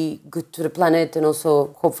be good to the planet, and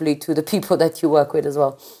also hopefully to the people that you work with as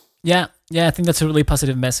well. Yeah, I think that's a really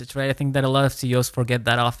positive message, right? I think that a lot of CEOs forget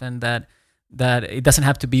that often, that it doesn't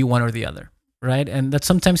have to be one or the other, right? And that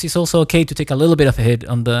sometimes it's also okay to take a little bit of a hit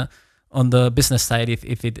on the business side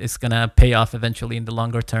if it is gonna pay off eventually in the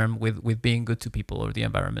longer term with being good to people or the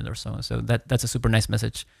environment or so on. So that's a super nice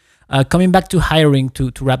message. Coming back to hiring,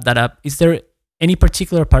 to wrap that up, is there any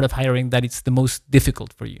particular part of hiring that it's the most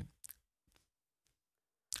difficult for you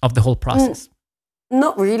of the whole process?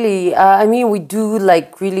 Not really. I mean, we do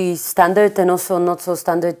like really standard and also not so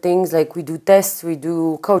standard things. Like we do tests, we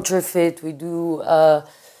do culture fit, we do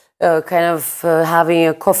kind of having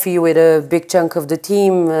a coffee with a big chunk of the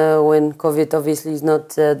team when COVID obviously is not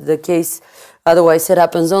the case. Otherwise, it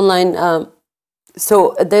happens online.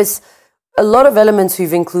 So there's a lot of elements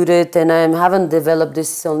we've included, and I haven't developed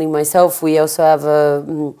this only myself. We also have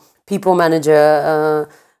a people manager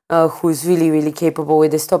who's really, really capable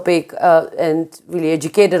with this topic and really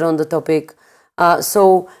educated on the topic.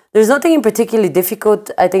 So there's nothing in particularly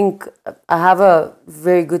difficult. I think I have a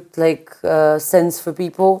very good sense for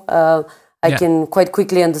people. I can quite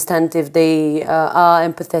quickly understand if they are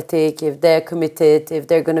empathetic, if they're committed, if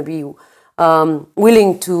they're going to be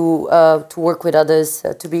willing to work with others,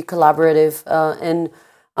 to be collaborative, and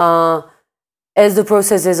as the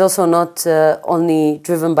process is also not only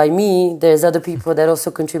driven by me, there's other people that also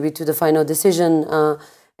contribute to the final decision,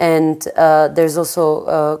 and there's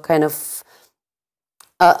also kind of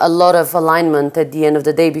a lot of alignment at the end of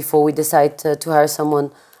the day before we decide to hire someone.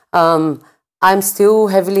 I'm still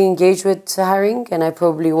heavily engaged with hiring, and I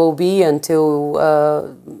probably will be until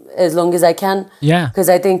as long as I can. Yeah. Because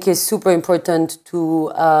I think it's super important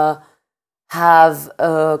to have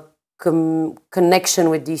a connection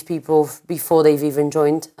with these people before they've even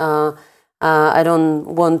joined. I don't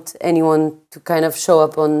want anyone to kind of show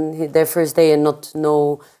up on their first day and not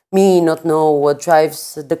know me, not know what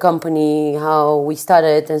drives the company, how we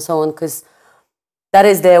started, and so on, because that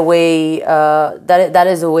is their way. That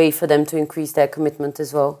is a way for them to increase their commitment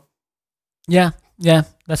as well. Yeah,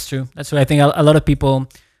 that's true. That's true. I think a lot of people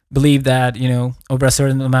believe that, over a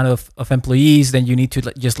certain amount of employees, then you need to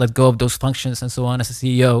just let go of those functions and so on as a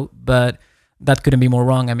CEO. But that couldn't be more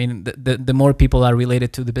wrong. I mean, the more people are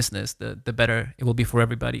related to the business, the better it will be for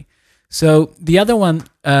everybody. So the other one,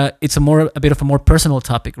 it's a bit of a more personal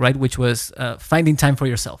topic, right? Which was finding time for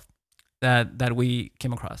yourself that we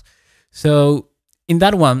came across. So in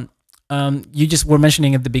that one, you just were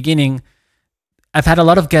mentioning at the beginning, I've had a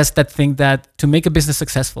lot of guests that think that to make a business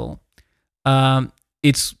successful,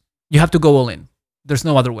 you have to go all in. There's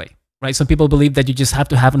no other way, right? Some people believe that you just have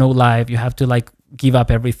to have no life. You have to give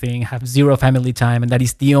up everything, have zero family time, and that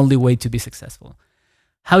is the only way to be successful.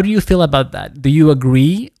 How do you feel about that? Do you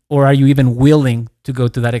agree, or are you even willing to go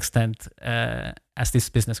to that extent as this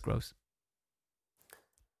business grows?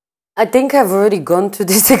 I think I've already gone to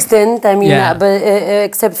this extent. I mean, but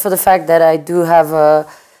except for the fact that I do have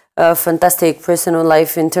a fantastic personal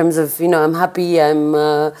life in terms of, I'm happy,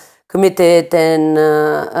 I'm committed, and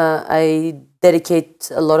I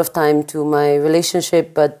dedicate a lot of time to my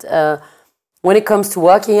relationship. But when it comes to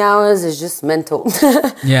working hours, it's just mental.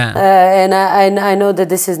 And I know that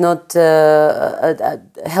this is not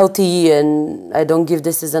healthy, and I don't give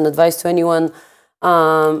this as an advice to anyone.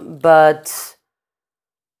 But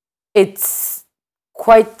it's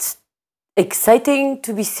quite exciting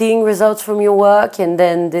to be seeing results from your work, and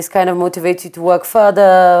then this kind of motivates you to work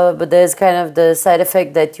further, but there's kind of the side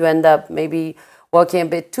effect that you end up maybe working a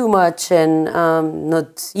bit too much and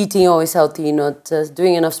not eating always healthy, not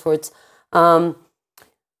doing enough sports.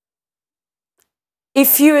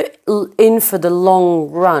 If you're in for the long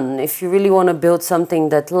run, if you really want to build something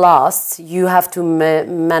that lasts, you have to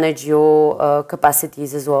manage your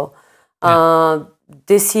capacities as well.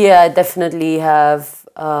 This year, I definitely have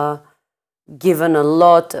given a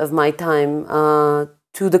lot of my time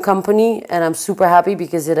to the company, and I'm super happy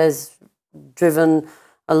because it has driven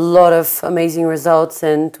a lot of amazing results,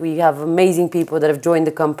 and we have amazing people that have joined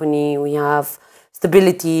the company. We have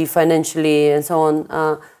stability financially and so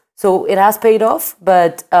on. So it has paid off,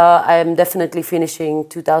 but I am definitely finishing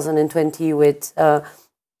 2020 with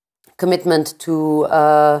commitment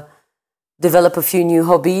to develop a few new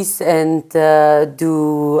hobbies and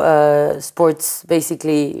do sports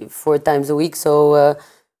basically 4 times a week. So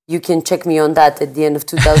you can check me on that at the end of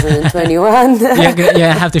 2021.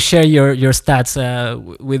 Yeah, I have to share your stats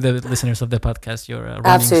with the listeners of the podcast, your running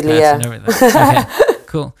Absolutely, stats yeah. and everything. Okay,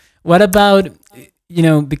 cool. What about,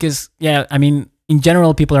 because, I mean, in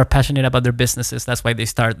general, people are passionate about their businesses. That's why they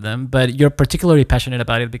start them. But you're particularly passionate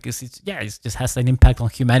about it because it just has an impact on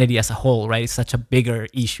humanity as a whole, right? It's such a bigger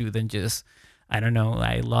issue than just, I don't know,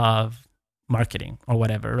 I love marketing or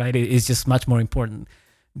whatever, right? It's just much more important.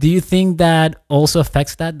 Do you think that also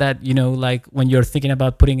affects that, like when you're thinking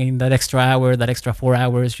about putting in that extra hour, that extra 4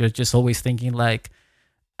 hours, you're just always thinking like,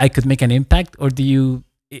 I could make an impact? Or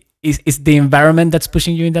is the environment that's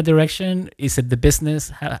pushing you in that direction? Is it the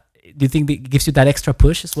business? Do you think it gives you that extra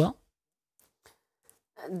push as well?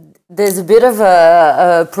 There's a bit of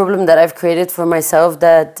a problem that I've created for myself,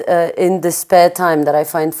 that in the spare time that I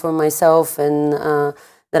find for myself and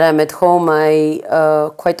that I'm at home, I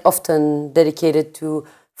quite often dedicate it to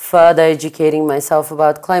further educating myself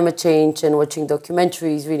about climate change and watching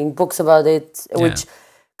documentaries, reading books about it, which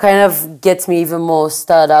kind of gets me even more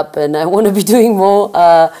stirred up and I want to be doing more.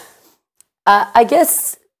 I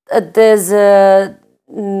guess there's a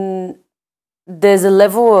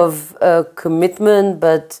level of commitment,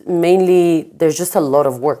 but mainly there's just a lot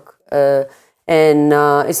of work. And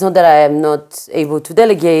it's not that I am not able to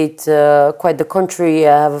delegate, quite the contrary.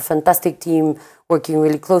 I have a fantastic team working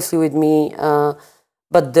really closely with me.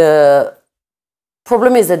 But the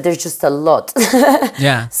problem is that there's just a lot.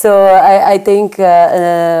 Yeah. So I think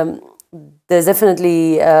there's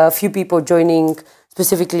definitely a few people joining,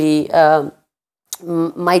 specifically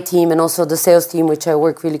my team and also the sales team, which I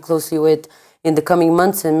work really closely with in the coming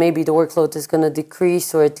months. And maybe the workload is going to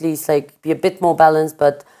decrease or at least like be a bit more balanced.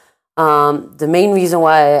 But the main reason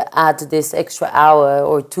why I add this extra hour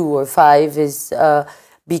or 2 or 5 is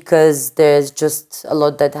because there's just a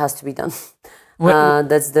lot that has to be done.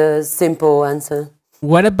 That's the simple answer.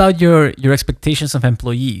 What about your expectations of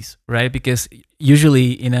employees, right? Because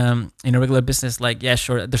usually in a regular business, like, yeah,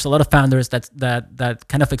 sure, there's a lot of founders that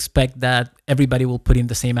kind of expect that everybody will put in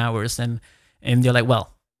the same hours, and you're like,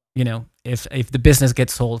 well, if the business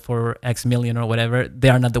gets sold for X million or whatever, they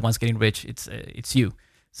are not the ones getting rich. It's you.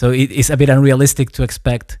 So it's a bit unrealistic to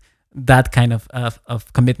expect that kind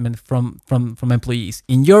of commitment from employees.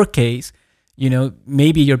 In your case,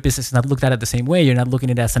 maybe your business is not looked at the same way. You're not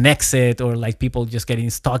looking at it as an exit or like people just getting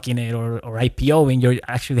stuck in it or IPOing. You're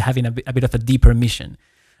actually having a bit of a deeper mission.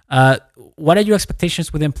 What are your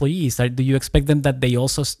expectations with employees? Do you expect them that they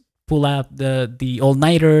also pull out the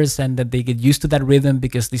all-nighters and that they get used to that rhythm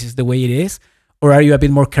because this is the way it is? Or are you a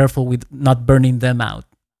bit more careful with not burning them out?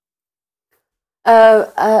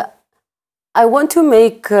 I want to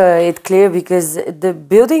make it clear, because the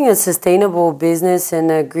building a sustainable business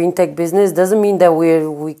and a green tech business doesn't mean that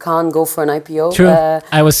we can't go for an IPO. True.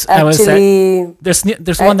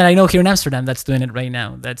 There's one that I know here in Amsterdam that's doing it right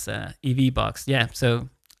now. That's EV Box. Yeah. So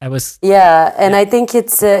I think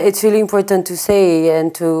it's really important to say,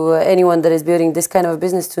 and to anyone that is building this kind of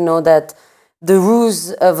business, to know that the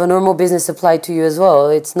rules of a normal business apply to you as well.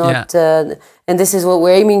 It's not, and this is what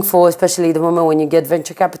we're aiming for, especially the moment when you get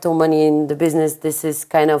venture capital money in the business. This is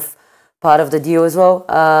kind of part of the deal as well.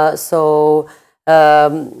 So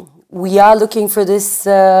we are looking for this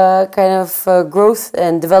kind of growth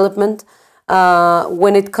and development.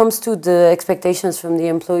 When it comes to the expectations from the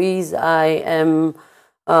employees, I am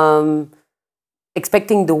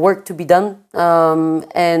expecting the work to be done.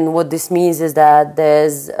 And what this means is that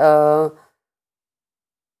there's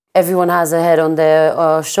everyone has a head on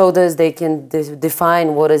their shoulders. They can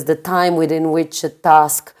define what is the time within which a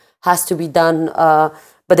task has to be done,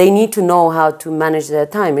 but they need to know how to manage their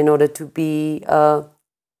time in order to be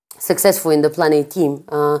successful in the Plan A team.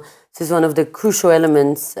 This is one of the crucial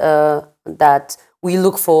elements that we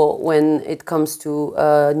look for when it comes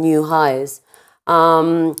to new hires.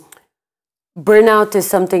 Burnout is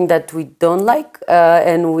something that we don't like,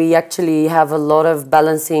 and we actually have a lot of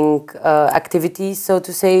balancing activities, so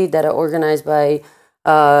to say, that are organized by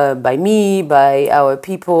me, by our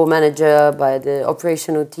people manager, by the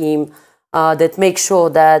operational team, that make sure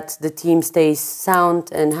that the team stays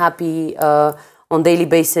sound and happy on daily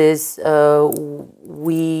basis.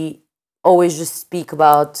 We always just speak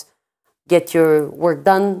about get your work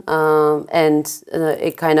done, and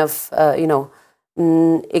it kind of,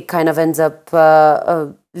 it kind of ends up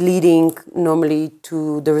leading normally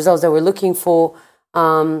to the results that we're looking for,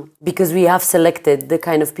 because we have selected the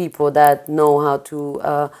kind of people that know how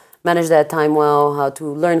to manage their time well, how to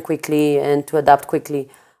learn quickly and to adapt quickly.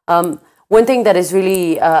 One thing that is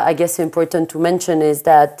really, I guess, important to mention is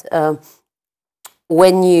that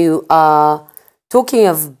when you are talking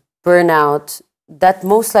of burnout, that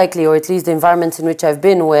most likely, or at least the environments in which I've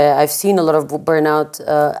been, where I've seen a lot of burnout,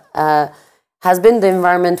 has been the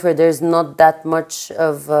environment where there's not that much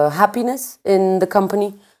of happiness in the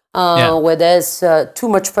company, where there's too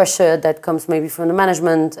much pressure that comes maybe from the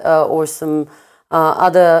management or some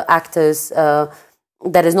other actors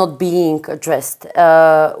that is not being addressed.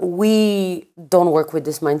 We don't work with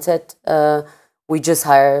this mindset. We just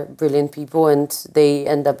hire brilliant people and they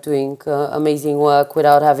end up doing amazing work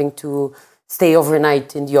without having to stay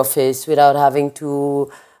overnight in the office, without having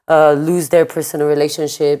to lose their personal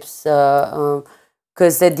relationships.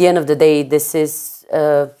 Because at the end of the day, this is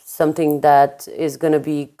something that is going to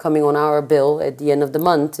be coming on our bill at the end of the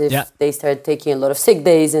month if they start taking a lot of sick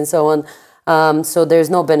days and so on. So there's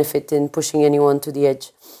no benefit in pushing anyone to the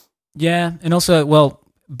edge. Yeah, and also, well,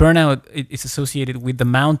 burnout is associated with the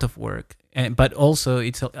amount of work, but also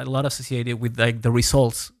it's a lot associated with like the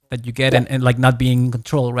results that you get and like not being in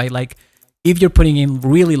control, right? Like if you're putting in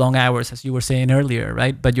really long hours, as you were saying earlier,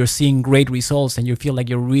 right? But you're seeing great results and you feel like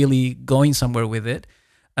you're really going somewhere with it,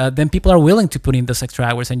 then people are willing to put in those extra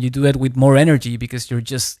hours and you do it with more energy because you're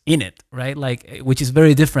just in it, right? Like, which is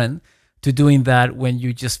very different to doing that when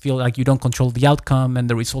you just feel like you don't control the outcome and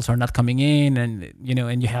the results are not coming in, and you know,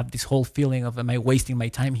 and you have this whole feeling of, am I wasting my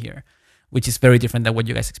time here? Which is very different than what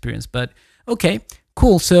you guys experience. But okay,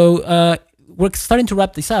 cool. So we're starting to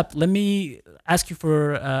wrap this up. Let me ask you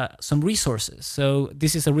for some resources. So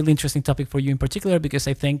this is a really interesting topic for you in particular, because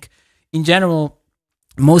I think in general,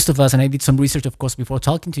 most of us, and I did some research, of course, before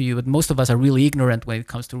talking to you, but most of us are really ignorant when it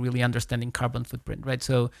comes to really understanding carbon footprint, right?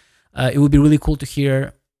 So it would be really cool to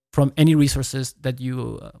hear from any resources that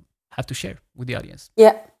you have to share with the audience.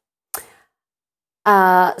 Yeah.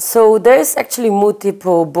 So there's actually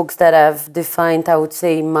multiple books that have defined, I would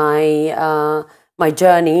say, my my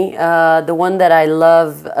journey. The one that I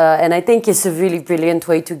love, and I think is a really brilliant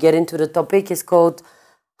way to get into the topic, is called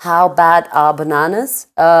How Bad Are Bananas?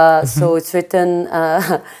 So it's written,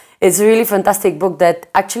 it's a really fantastic book that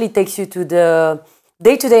actually takes you to the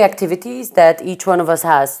day-to-day activities that each one of us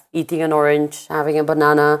has: eating an orange, having a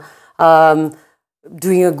banana,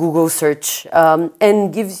 doing a Google search,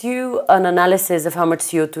 and gives you an analysis of how much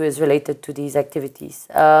CO2 is related to these activities.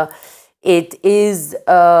 It is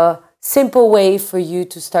a simple way for you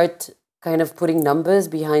to start kind of putting numbers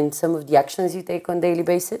behind some of the actions you take on a daily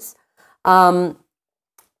basis.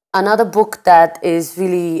 Another book that is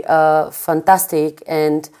really fantastic,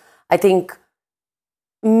 and I think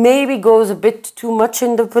maybe goes a bit too much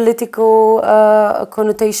in the political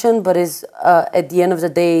connotation, but is at the end of the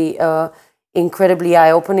day incredibly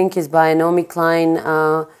eye-opening, is by Naomi Klein,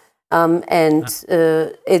 and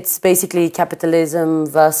it's basically capitalism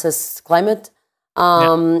versus climate,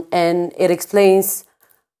 and it explains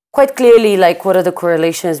quite clearly like what are the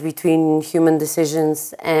correlations between human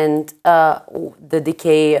decisions and the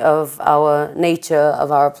decay of our nature,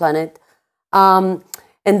 of our planet.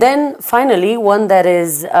 And then finally, one that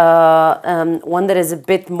is a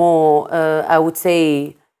bit more, I would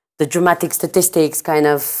say, the dramatic statistics kind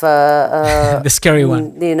of the scary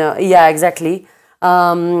one. You know, yeah, exactly.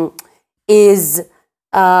 Is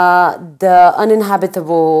the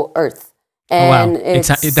uninhabitable Earth, and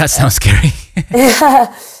it does sound scary.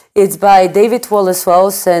 It's by David Wallace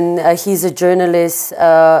Wells, and he's a journalist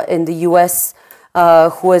in the U.S.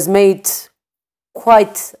 Who has made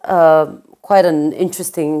quite an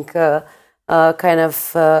interesting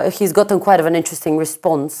he's gotten quite of an interesting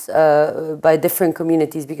response by different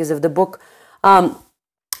communities because of the book.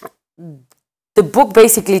 The book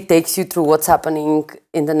basically takes you through what's happening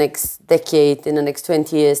in the next decade, in the next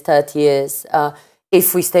 20 years, 30 years,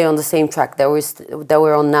 if we stay on the same track that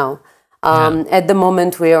we're on now. At the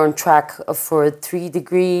moment, we are on track for a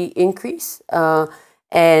 3-degree increase.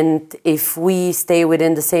 And if we stay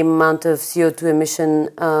within the same amount of CO2 emission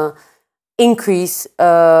increase,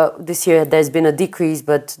 this year there's been a decrease,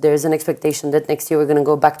 but there's an expectation that next year we're going to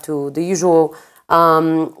go back to the usual.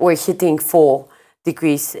 We're hitting 4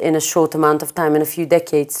 degrees in a short amount of time, in a few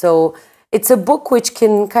decades. So it's a book which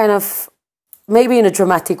can kind of, maybe in a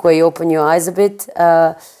dramatic way, open your eyes a bit.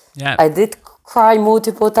 I did cry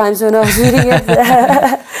multiple times when I was reading it.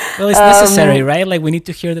 Well, it's necessary, right? Like we need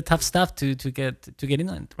to hear the tough stuff to get in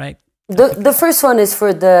on it, right? The first one is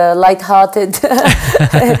for the lighthearted,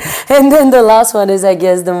 and then the last one is, I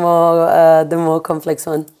guess, the more complex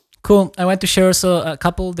one. Cool. I want to share also a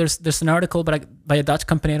couple. There's an article by a Dutch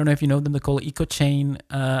company. I don't know if you know them. They call EcoChain,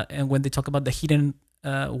 and when they talk about the hidden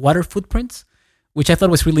water footprints, which I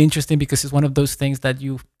thought was really interesting because it's one of those things that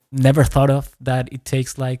you never thought of, that it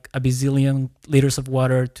takes like a bazillion liters of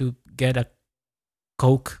water to get a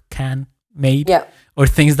Coke can made, or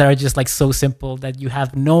things that are just like so simple that you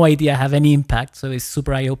have no idea have any impact. So it's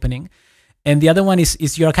super eye-opening. And the other one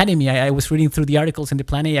is your academy. I was reading through the articles in the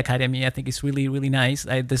Plan A Academy. I think it's really, really nice.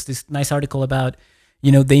 There's this nice article about,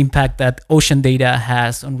 the impact that ocean data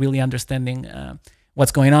has on really understanding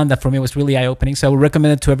what's going on. That for me was really eye-opening. So I would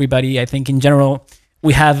recommend it to everybody. I think in general,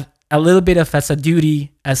 we have a little bit of as a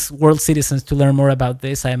duty as world citizens to learn more about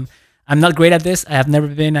this. I'm not great at this. I have never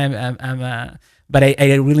been. But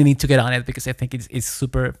I really need to get on it because I think it's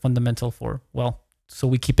super fundamental so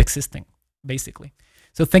we keep existing, basically.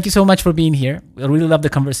 So thank you so much for being here. I really love the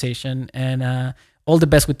conversation, and all the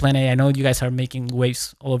best with Plan A. I know you guys are making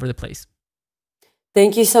waves all over the place.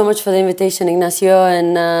 Thank you so much for the invitation, Ignacio,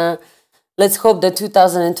 and let's hope that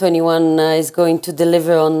 2021 is going to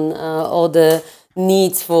deliver on all the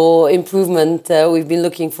needs for improvement we've been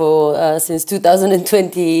looking for since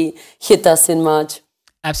 2020 hit us in March.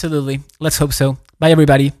 Absolutely. Let's hope so. Bye,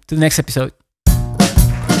 everybody. To the next episode.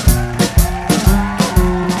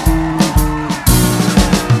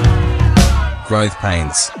 Growth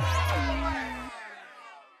Pains.